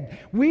dead.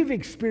 We've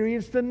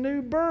experienced the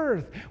new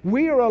birth.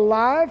 We are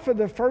alive for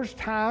the first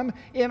time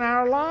in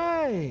our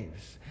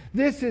lives.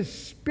 This is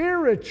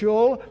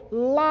spiritual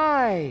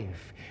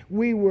life.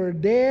 We were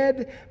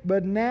dead,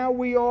 but now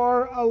we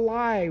are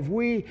alive.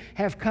 We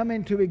have come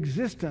into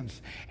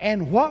existence.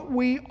 And what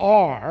we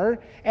are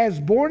as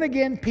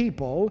born-again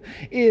people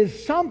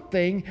is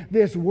something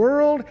this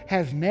world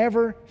has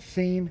never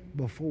seen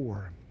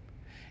before.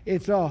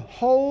 It's a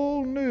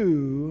whole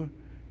new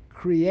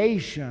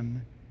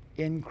creation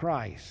in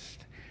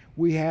Christ.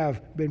 We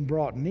have been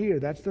brought near.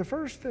 That's the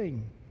first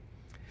thing.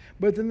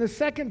 But then the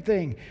second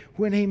thing,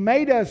 when He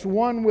made us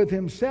one with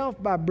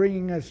Himself by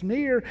bringing us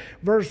near,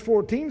 verse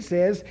 14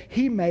 says,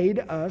 He made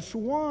us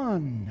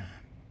one.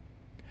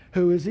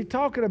 Who is He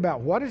talking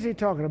about? What is He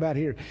talking about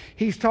here?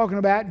 He's talking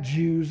about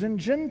Jews and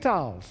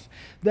Gentiles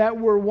that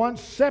were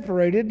once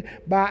separated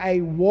by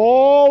a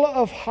wall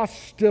of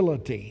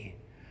hostility,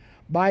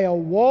 by a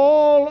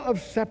wall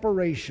of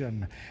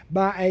separation,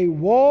 by a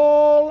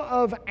wall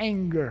of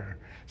anger,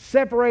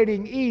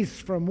 separating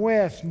east from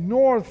west,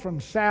 north from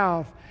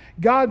south,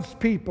 God's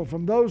people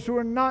from those who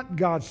are not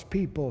God's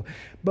people.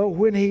 But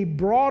when He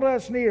brought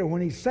us near,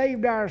 when He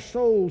saved our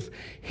souls,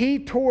 He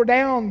tore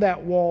down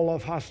that wall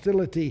of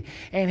hostility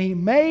and He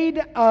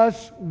made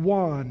us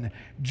one.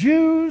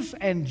 Jews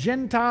and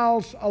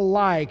Gentiles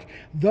alike,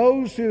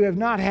 those who have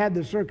not had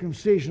the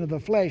circumcision of the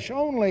flesh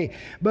only,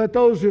 but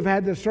those who have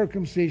had the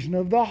circumcision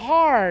of the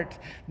heart,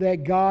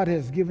 that God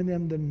has given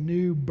them the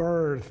new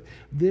birth.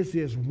 This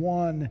is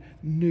one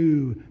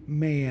new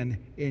man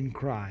in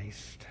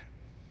Christ.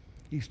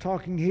 He's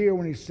talking here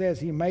when he says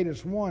He made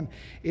us one.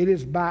 It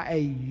is by a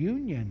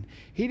union.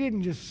 He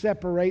didn't just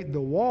separate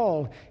the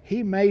wall.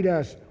 He made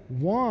us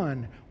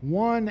one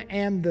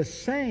and the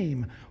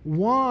same.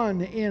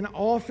 One in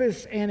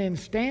office and in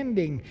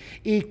standing,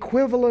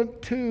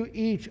 equivalent to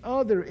each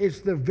other.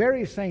 It's the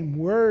very same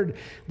word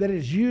that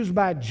is used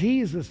by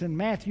Jesus in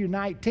Matthew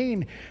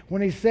 19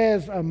 when He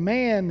says a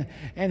man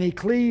and he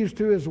cleaves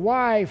to his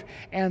wife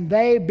and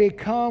they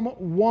become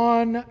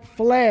one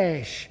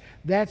flesh.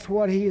 That's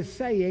what He is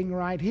saying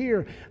right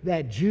here,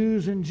 that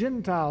Jews and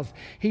Gentiles.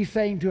 He's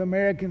saying to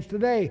Americans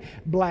today,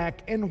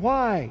 black and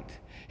white.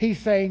 He's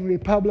saying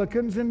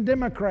Republicans and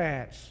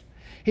Democrats.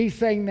 He's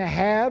saying the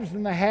haves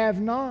and the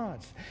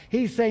have-nots.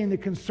 He's saying the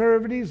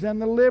conservatives and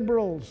the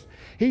liberals.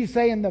 He's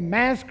saying the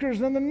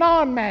maskers and the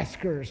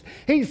non-maskers.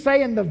 He's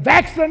saying the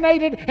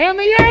vaccinated and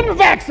the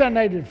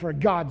unvaccinated, for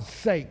God's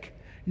sake.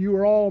 You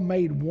are all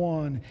made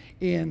one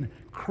in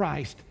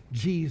Christ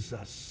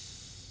Jesus.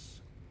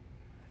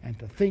 And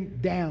to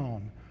think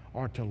down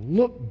or to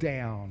look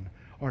down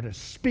or to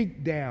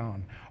speak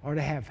down or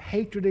to have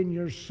hatred in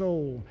your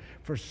soul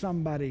for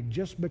somebody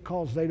just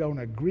because they don't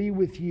agree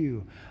with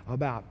you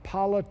about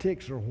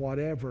politics or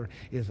whatever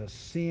is a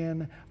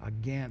sin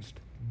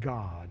against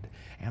God.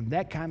 And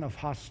that kind of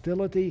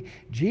hostility,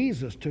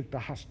 Jesus took the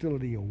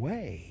hostility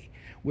away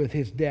with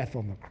His death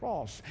on the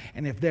cross.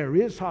 And if there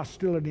is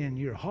hostility in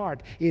your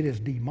heart, it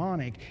is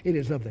demonic, it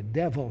is of the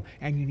devil,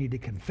 and you need to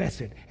confess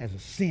it as a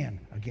sin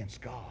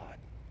against God.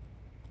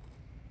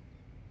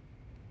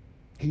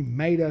 He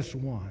made us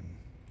one.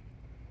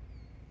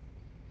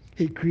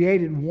 He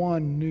created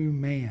one new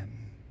man.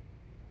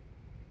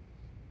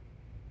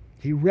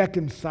 He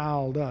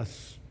reconciled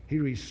us. He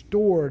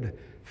restored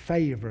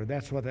favor.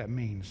 That's what that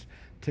means.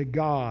 To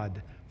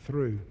God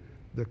through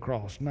the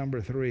cross. Number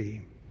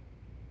 3,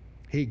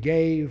 He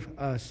gave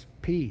us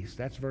peace.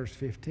 That's verse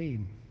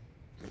 15.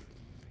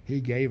 He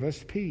gave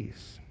us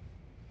peace.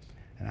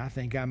 And I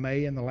think I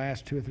may, in the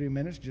last 2 or 3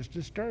 minutes, just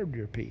disturbed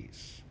your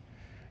peace.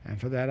 And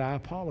for that I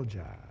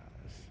apologize.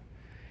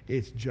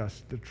 It's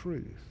just the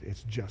truth.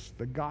 It's just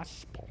the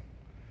gospel.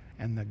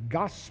 And the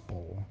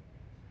gospel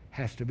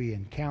has to be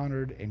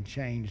encountered and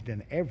changed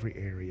in every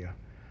area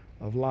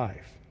of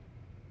life.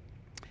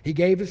 He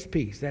gave us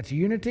peace. That's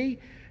unity,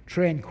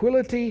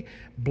 tranquility,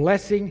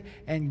 blessing,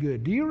 and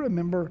good. Do you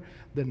remember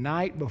the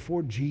night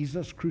before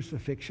Jesus'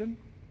 crucifixion?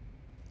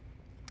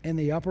 In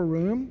the upper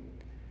room?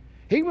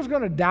 He was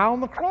going to die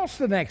on the cross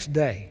the next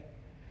day.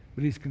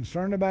 But He's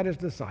concerned about His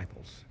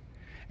disciples.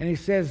 And He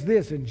says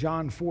this in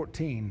John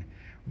 14,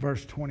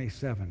 verse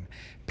 27.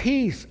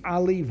 Peace I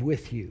leave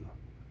with you.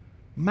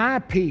 My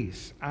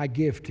peace I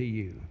give to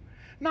you.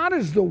 Not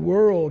as the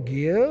world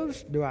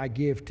gives do I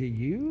give to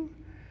you.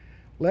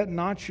 Let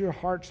not your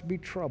hearts be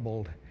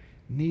troubled,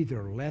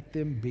 neither let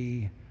them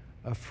be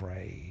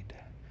afraid.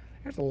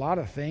 There's a lot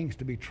of things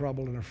to be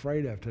troubled and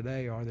afraid of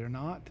today, are there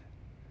not?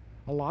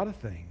 A lot of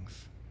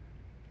things.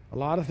 A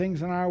lot of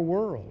things in our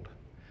world.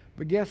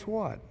 But guess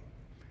what?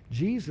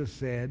 Jesus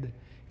said,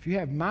 if you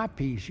have my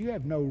peace, you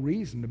have no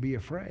reason to be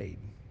afraid.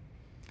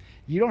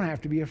 You don't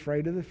have to be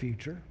afraid of the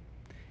future.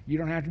 You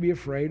don't have to be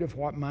afraid of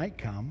what might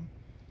come.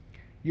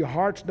 Your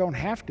hearts don't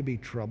have to be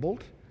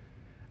troubled.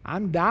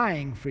 I'm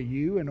dying for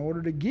you in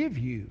order to give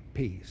you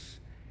peace,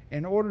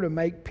 in order to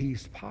make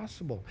peace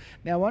possible.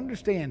 Now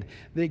understand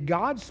that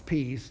God's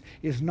peace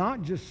is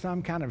not just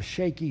some kind of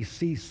shaky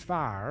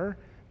ceasefire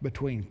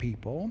between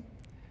people.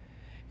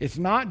 It's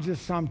not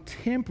just some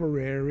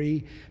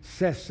temporary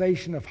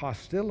cessation of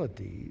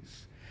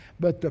hostilities,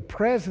 but the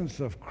presence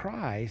of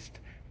Christ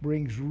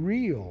brings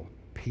real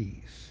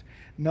peace.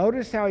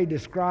 Notice how he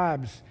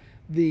describes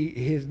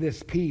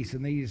this peace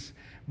in these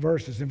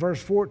verses. In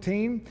verse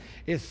 14,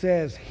 it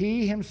says,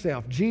 He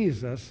Himself,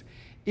 Jesus,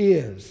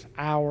 is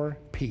our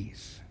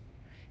peace.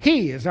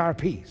 He is our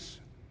peace.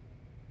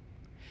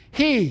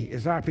 He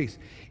is our peace.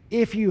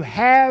 If you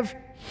have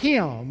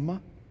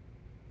Him,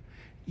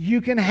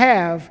 you can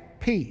have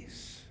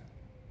peace.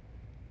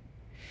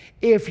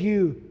 If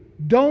you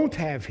don't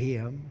have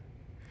Him,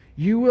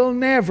 you will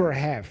never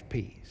have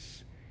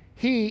peace.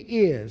 He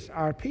is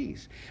our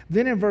peace.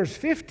 Then in verse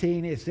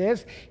 15 it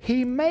says,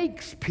 He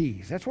makes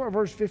peace. That's what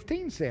verse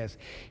 15 says.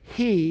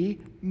 He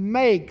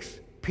makes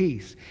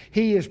peace.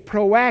 He is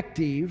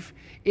proactive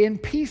in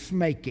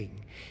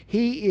peacemaking.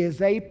 He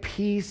is a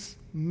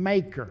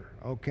peacemaker.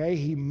 Okay,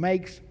 He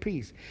makes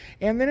peace.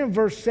 And then in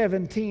verse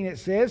 17 it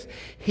says,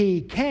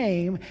 He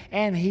came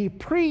and He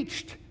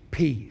preached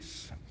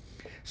peace.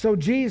 So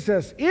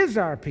Jesus is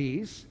our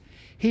peace.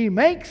 He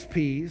makes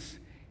peace.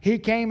 He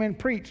came and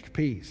preached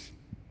peace.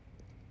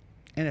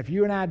 And if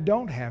you and I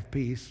don't have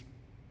peace,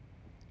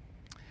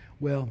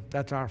 well,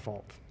 that's our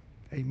fault.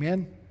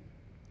 Amen?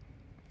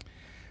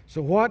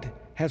 So what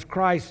has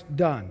Christ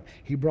done?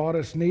 He brought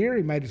us near.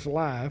 He made us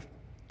alive.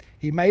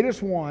 He made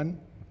us one.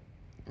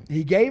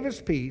 He gave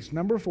us peace.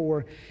 Number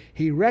 4,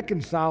 He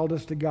reconciled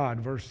us to God,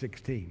 verse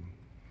 16.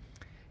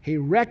 He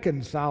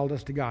reconciled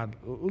us to God.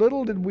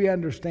 Little did we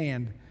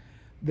understand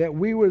that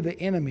we were the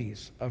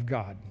enemies of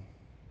God.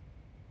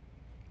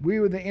 We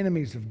were the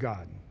enemies of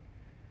God.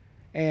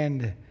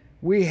 And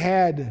we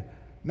had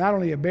not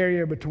only a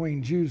barrier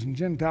between Jews and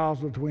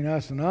Gentiles, between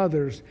us and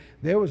others,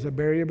 there was a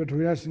barrier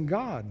between us and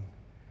God.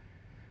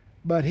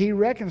 But He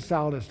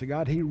reconciled us to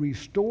God. He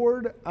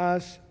restored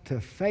us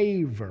to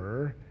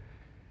favor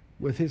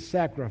with His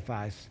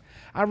sacrifice.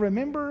 I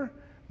remember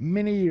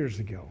many years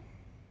ago,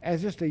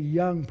 as just a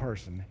young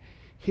person,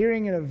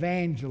 hearing an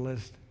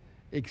evangelist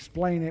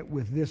explain it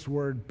with this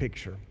word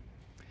picture.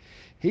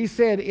 He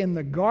said, in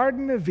the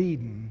Garden of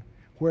Eden,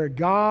 where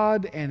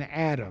God and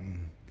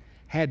Adam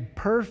had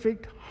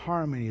perfect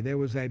harmony, there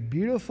was a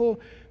beautiful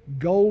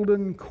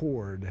golden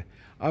cord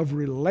of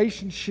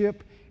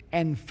relationship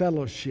and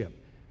fellowship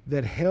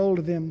that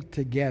held them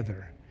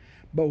together.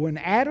 But when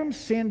Adam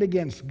sinned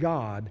against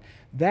God,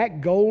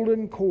 that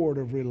golden cord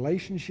of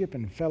relationship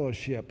and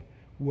fellowship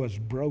was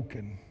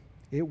broken.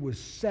 It was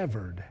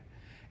severed,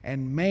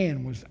 and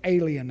man was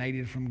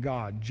alienated from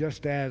God,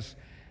 just as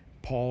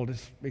Paul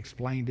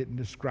explained it and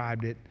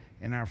described it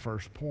in our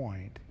first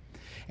point.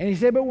 And he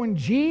said, but when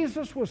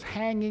Jesus was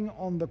hanging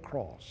on the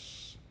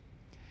cross,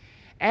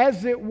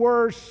 as it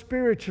were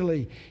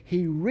spiritually,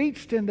 He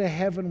reached into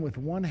heaven with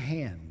one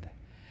hand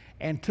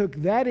and took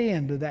that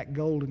end of that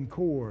golden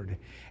cord,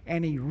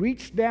 and He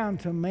reached down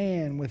to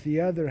man with the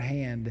other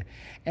hand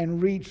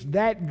and reached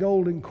that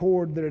golden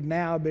cord that had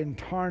now been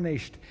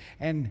tarnished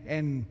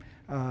and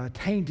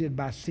tainted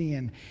by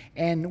sin.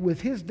 And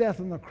with His death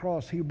on the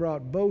cross, He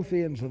brought both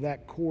ends of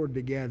that cord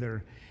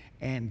together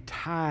and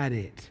tied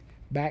it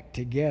back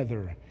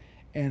together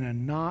in a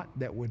knot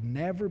that would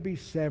never be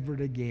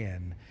severed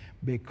again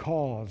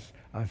because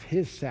of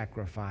His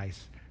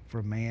sacrifice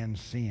for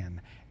man's sin.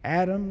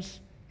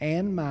 Adam's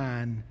and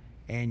mine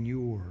and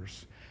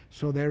yours.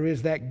 So there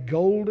is that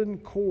golden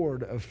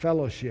cord of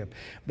fellowship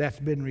that's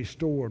been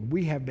restored.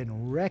 We have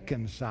been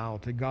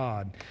reconciled to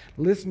God.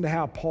 Listen to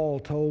how Paul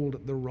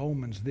told the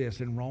Romans this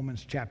in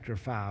Romans chapter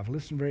 5.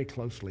 Listen very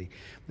closely.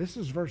 This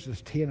is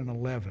verses 10 and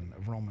 11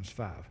 of Romans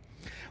 5.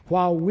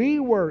 While we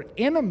were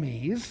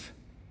enemies,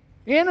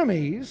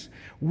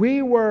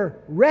 we were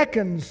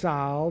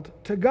reconciled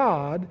to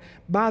God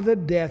by the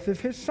death of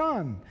His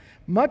Son.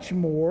 Much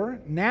more,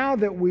 now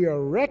that we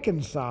are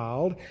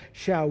reconciled,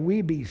 shall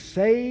we be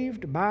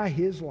saved by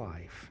His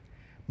life.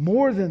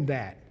 More than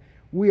that,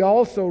 we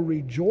also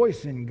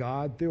rejoice in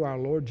God through our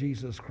Lord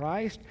Jesus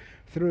Christ,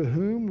 through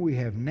whom we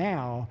have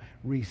now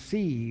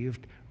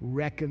received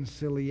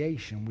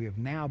reconciliation. We have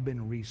now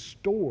been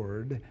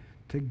restored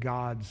to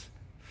God's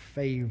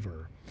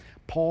favor.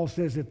 Paul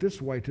says it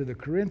this way to the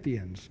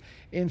Corinthians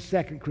in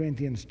 2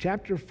 Corinthians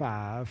chapter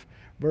 5,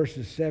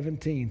 verses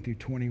 17 through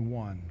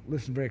 21.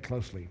 Listen very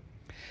closely.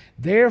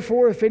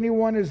 Therefore, if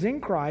anyone is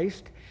in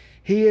Christ,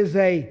 he is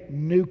a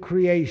new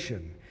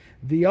creation.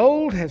 The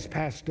old has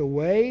passed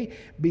away.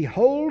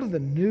 Behold, the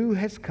new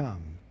has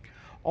come.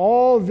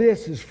 All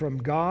this is from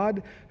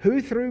God,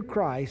 who through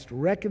Christ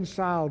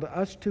reconciled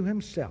us to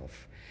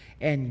Himself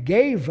and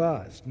gave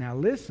us, now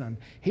listen,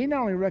 He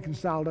not only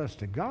reconciled us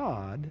to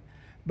God,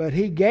 but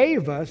He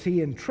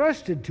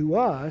entrusted to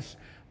us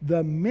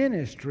the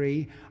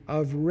ministry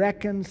of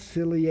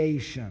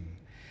reconciliation.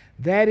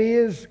 That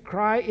is,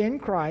 in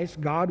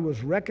Christ, God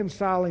was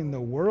reconciling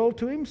the world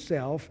to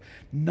Himself,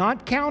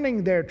 not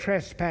counting their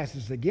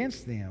trespasses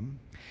against them,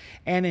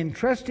 and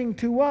entrusting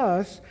to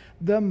us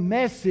the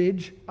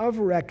message of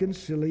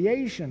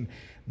reconciliation.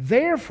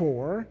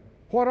 Therefore,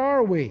 what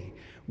are we?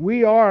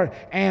 We are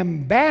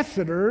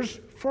ambassadors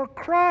for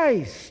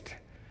Christ,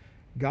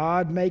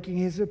 God making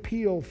His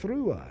appeal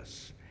through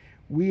us.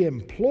 We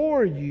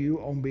implore you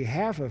on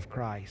behalf of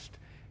Christ,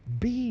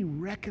 be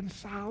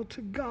reconciled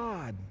to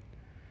God.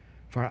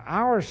 For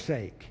our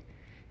sake,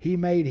 He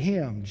made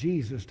Him,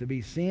 Jesus, to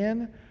be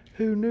sin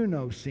who knew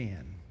no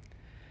sin,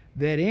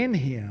 that in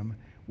Him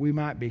we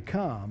might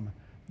become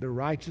the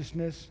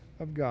righteousness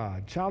of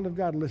God. Child of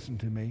God, listen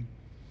to me.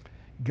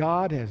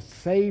 God has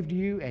saved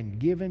you and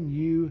given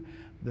you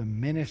the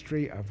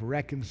ministry of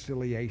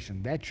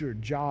reconciliation. That's your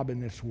job in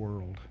this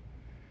world,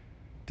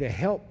 to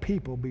help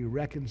people be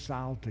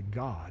reconciled to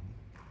God,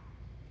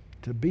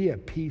 to be a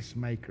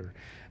peacemaker.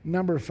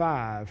 Number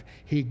 5,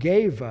 He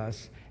gave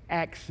us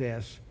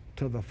access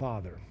to the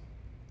Father.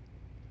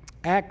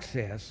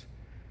 Access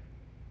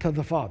to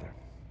the Father.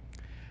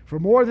 For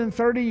more than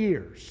 30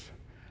 years,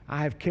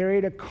 I have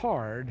carried a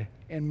card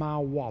in my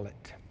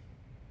wallet.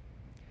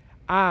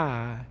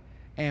 I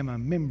am a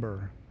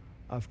member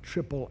of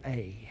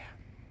AAA.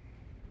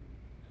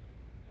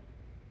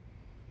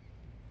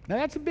 Now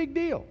that's a big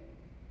deal.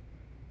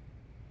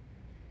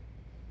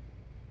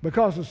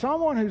 Because of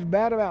someone who's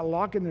bad about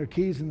locking their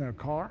keys in their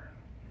car,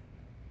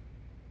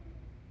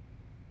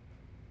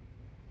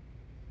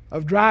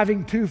 of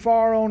driving too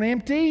far on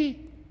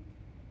empty,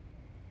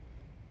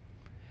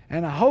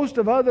 and a host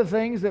of other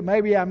things that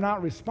maybe I'm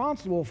not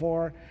responsible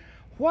for,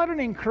 what an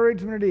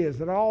encouragement it is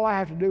that all I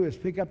have to do is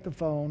pick up the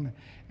phone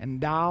and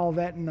dial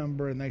that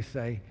number, and they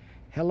say,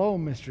 "Hello,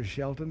 Mr.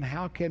 Shelton,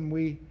 how can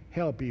we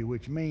help you?"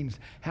 Which means,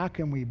 how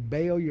can we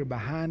bail your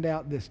behind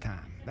out this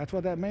time? That's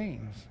what that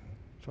means.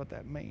 That's what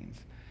that means.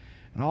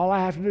 And all I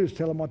have to do is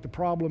tell them what the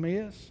problem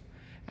is.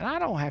 And I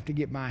don't have to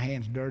get my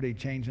hands dirty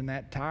changing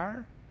that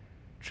tire.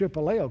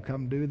 AAA will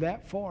come do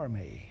that for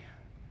me.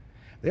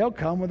 They'll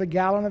come with a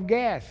gallon of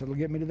gas that'll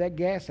get me to that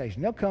gas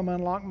station. They'll come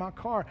unlock my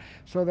car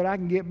so that I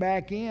can get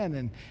back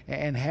in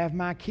and have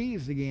my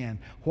keys again.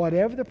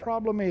 Whatever the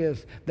problem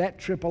is, that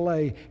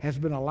AAA has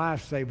been a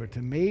lifesaver to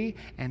me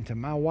and to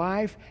my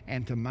wife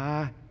and to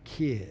my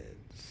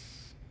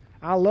kids.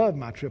 I love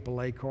my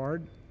AAA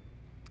card.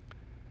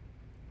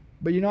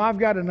 But you know, I've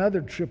got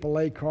another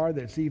AAA card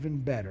that's even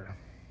better.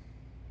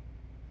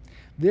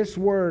 This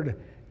word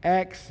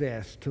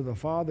access to the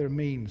Father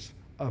means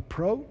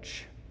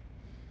approach,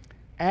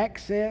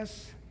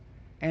 access,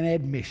 and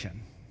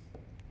admission.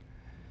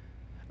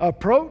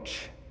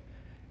 Approach,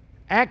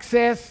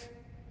 access,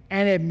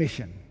 and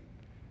admission.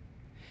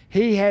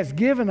 He has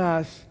given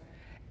us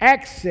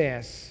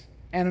access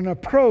and an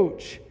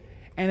approach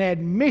and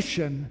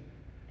admission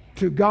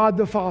to God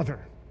the Father.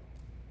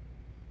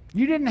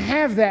 You didn't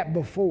have that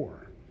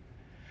before.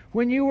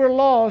 When you were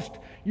lost,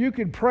 you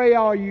could pray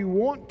all you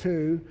want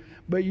to,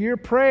 but your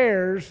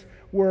prayers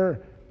were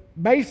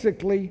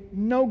basically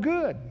no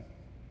good,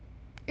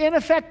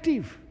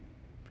 ineffective.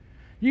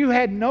 You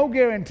had no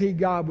guarantee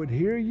God would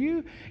hear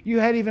you. You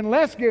had even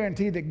less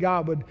guarantee that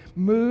God would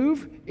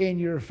move in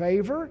your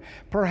favor.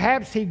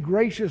 Perhaps He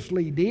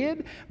graciously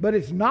did, but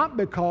it's not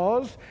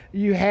because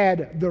you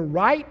had the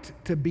right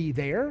to be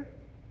there.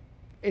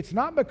 It's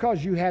not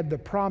because you had the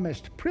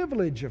promised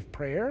privilege of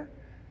prayer.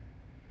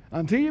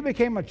 Until you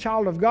became a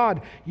child of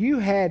God, you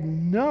had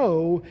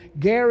no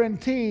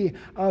guarantee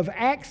of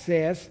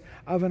access,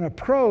 of an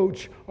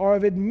approach, or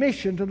of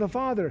admission to the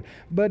Father.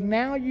 But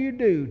now you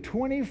do,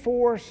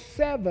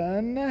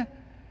 24/7,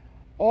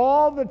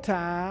 all the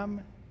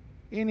time,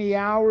 any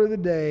hour of the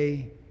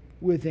day,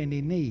 with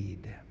any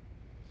need.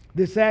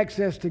 This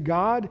access to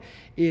God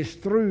is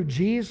through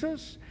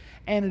Jesus,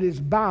 and it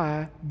is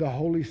by the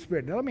Holy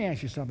Spirit. Now let me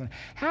ask you something.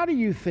 How do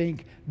you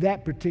think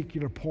that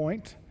particular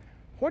point,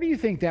 what do you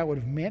think that would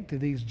have meant to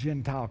these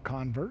Gentile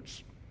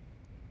converts?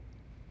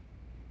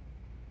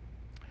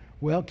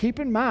 Well, keep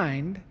in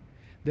mind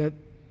that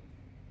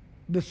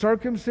the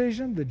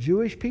circumcision, the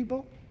Jewish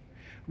people,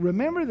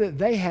 remember that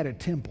they had a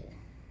temple.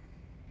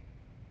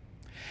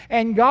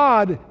 And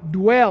God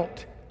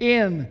dwelt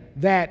in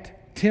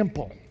that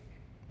temple.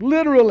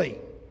 Literally.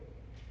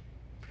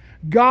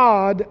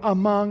 God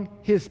among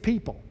His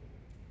people.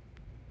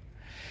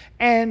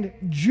 And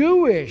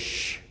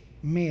Jewish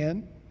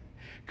men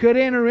could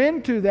enter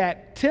into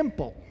that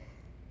temple.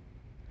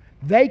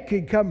 They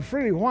could come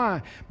freely.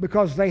 Why?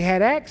 Because they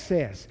had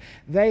access.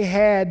 They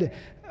had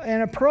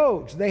an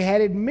approach. They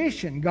had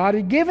admission. God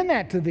had given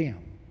that to them.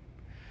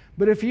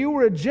 But if you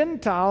were a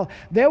Gentile,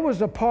 there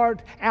was a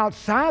part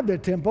outside the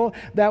temple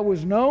that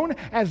was known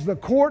as the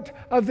court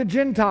of the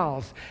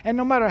Gentiles. And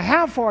no matter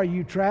how far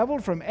you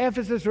traveled from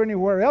Ephesus or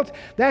anywhere else,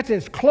 that's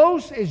as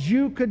close as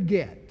you could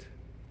get.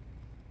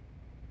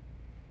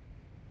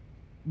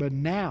 But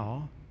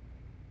now,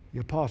 the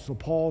Apostle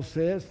Paul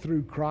says,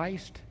 through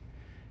Christ,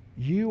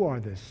 you are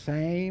the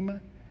same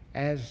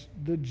as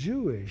the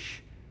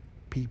Jewish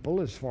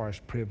people as far as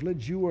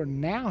privilege. You are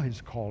now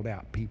His called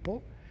out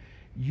people.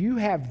 You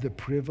have the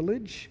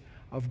privilege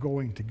of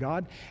going to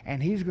God.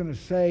 And He's going to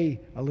say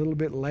a little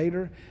bit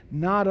later,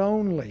 not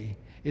only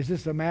is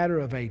this a matter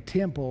of a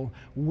temple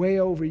way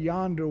over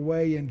yonder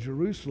way in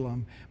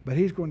Jerusalem, but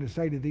He's going to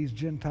say to these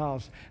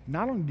Gentiles,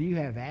 not only do you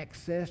have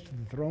access to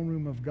the throne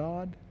room of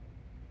God,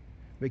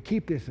 but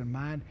keep this in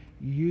mind,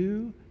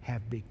 you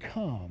have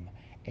become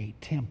a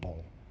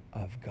temple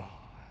of God.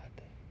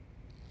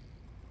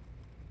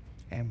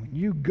 And when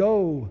you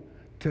go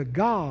to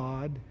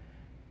God,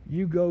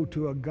 you go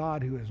to a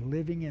God who is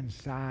living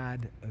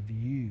inside of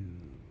you.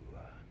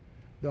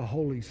 The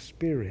Holy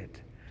Spirit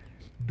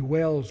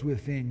dwells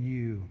within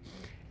you,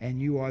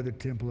 and you are the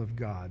temple of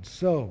God.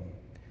 So,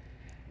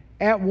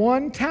 at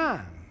one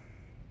time,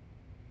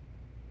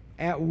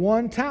 at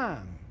one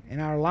time in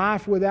our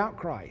life without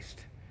Christ,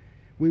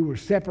 we were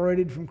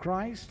separated from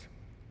Christ.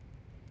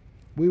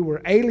 We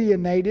were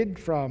alienated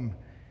from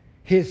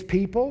His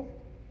people.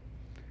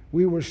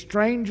 We were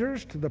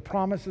strangers to the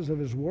promises of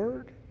His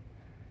Word.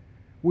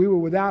 We were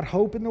without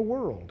hope in the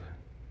world,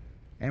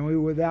 and we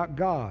were without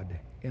God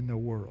in the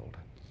world.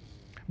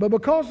 But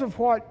because of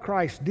what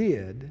Christ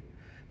did,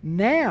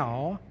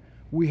 now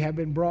we have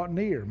been brought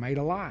near, made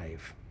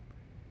alive.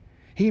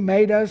 He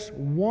made us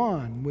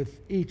one with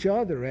each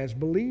other as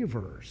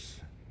believers.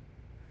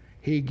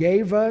 He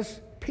gave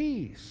us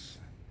peace.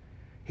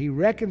 He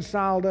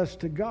reconciled us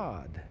to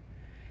God,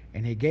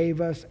 and He gave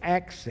us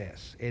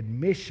access,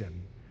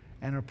 admission,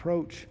 and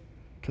approach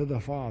to the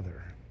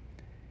Father.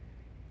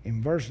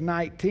 In verse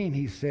 19,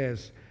 he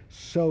says,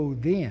 "So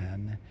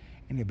then,"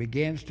 and he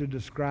begins to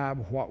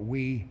describe what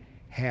we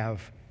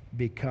have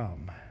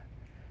become.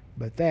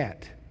 But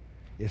that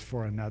is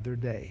for another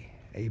day.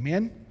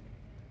 Amen?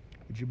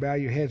 Would you bow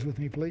your heads with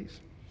me, please?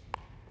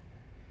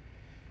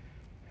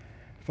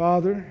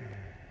 Father,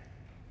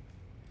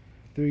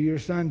 through your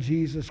Son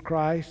Jesus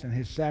Christ and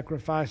His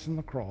sacrifice on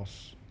the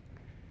cross,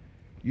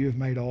 you have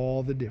made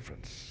all the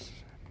difference.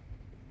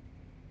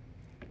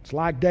 It's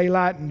like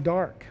daylight and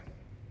dark.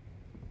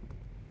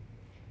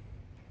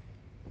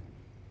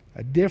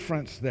 A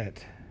difference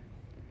that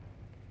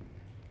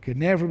could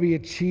never be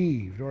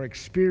achieved or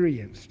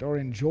experienced or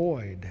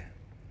enjoyed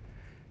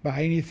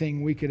by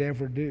anything we could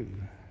ever do.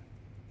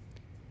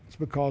 It's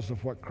because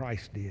of what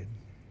Christ did.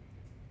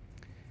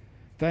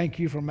 Thank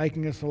you for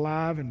making us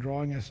alive and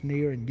drawing us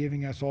near and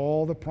giving us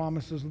all the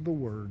promises of the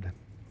Word,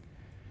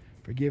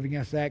 for giving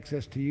us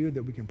access to you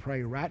that we can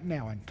pray right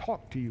now and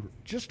talk to you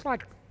just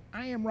like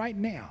I am right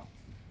now,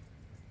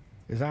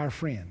 as our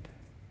friend,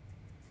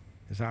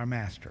 as our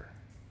master,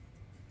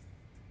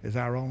 as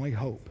our only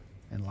hope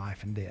in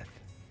life and death.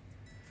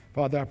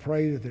 Father, I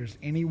pray that there's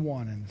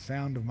anyone in the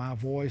sound of my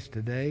voice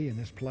today in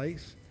this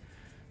place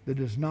that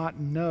does not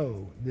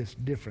know this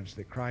difference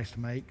that Christ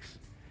makes,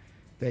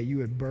 that you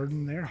would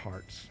burden their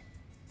hearts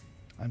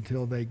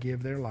until they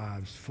give their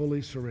lives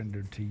fully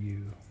surrendered to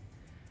you.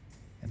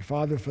 And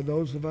Father, for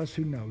those of us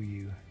who know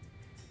you,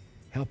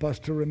 help us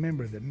to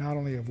remember that not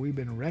only have we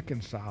been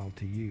reconciled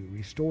to you,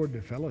 restored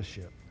to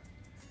fellowship,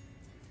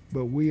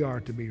 but we are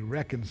to be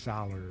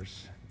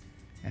reconcilers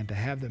and to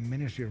have the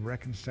ministry of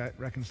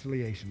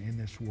reconciliation in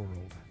this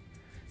world.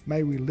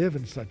 May we live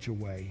in such a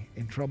way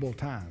in troubled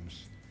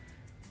times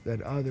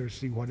that others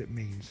see what it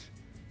means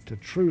to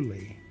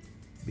truly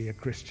be a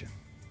Christian.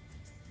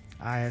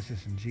 I ask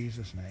this in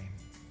Jesus' name.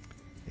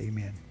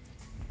 Amen.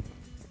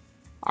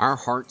 Our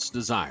heart's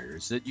desire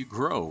is that you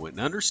grow and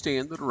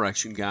understand the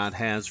direction God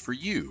has for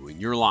you in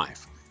your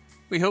life.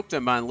 We hope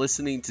that by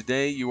listening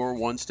today, you are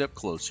one step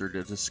closer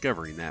to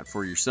discovering that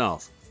for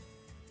yourself.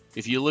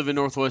 If you live in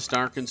Northwest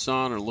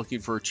Arkansas and are looking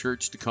for a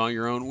church to call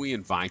your own, we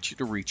invite you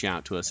to reach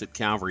out to us at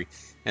Calvary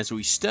as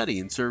we study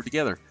and serve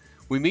together.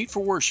 We meet for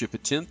worship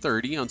at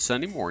 10:30 on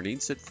Sunday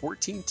mornings at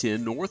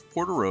 1410 North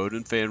Porter Road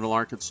in Fayetteville,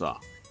 Arkansas.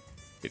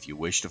 If you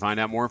wish to find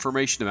out more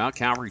information about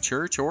Calvary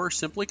Church or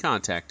simply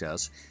contact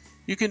us,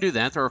 you can do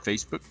that through our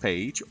Facebook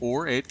page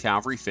or at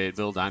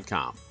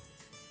calvaryfayetteville.com.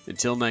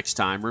 Until next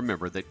time,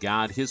 remember that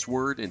God, His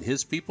Word, and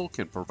His people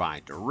can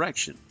provide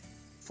direction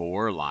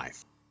for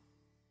life.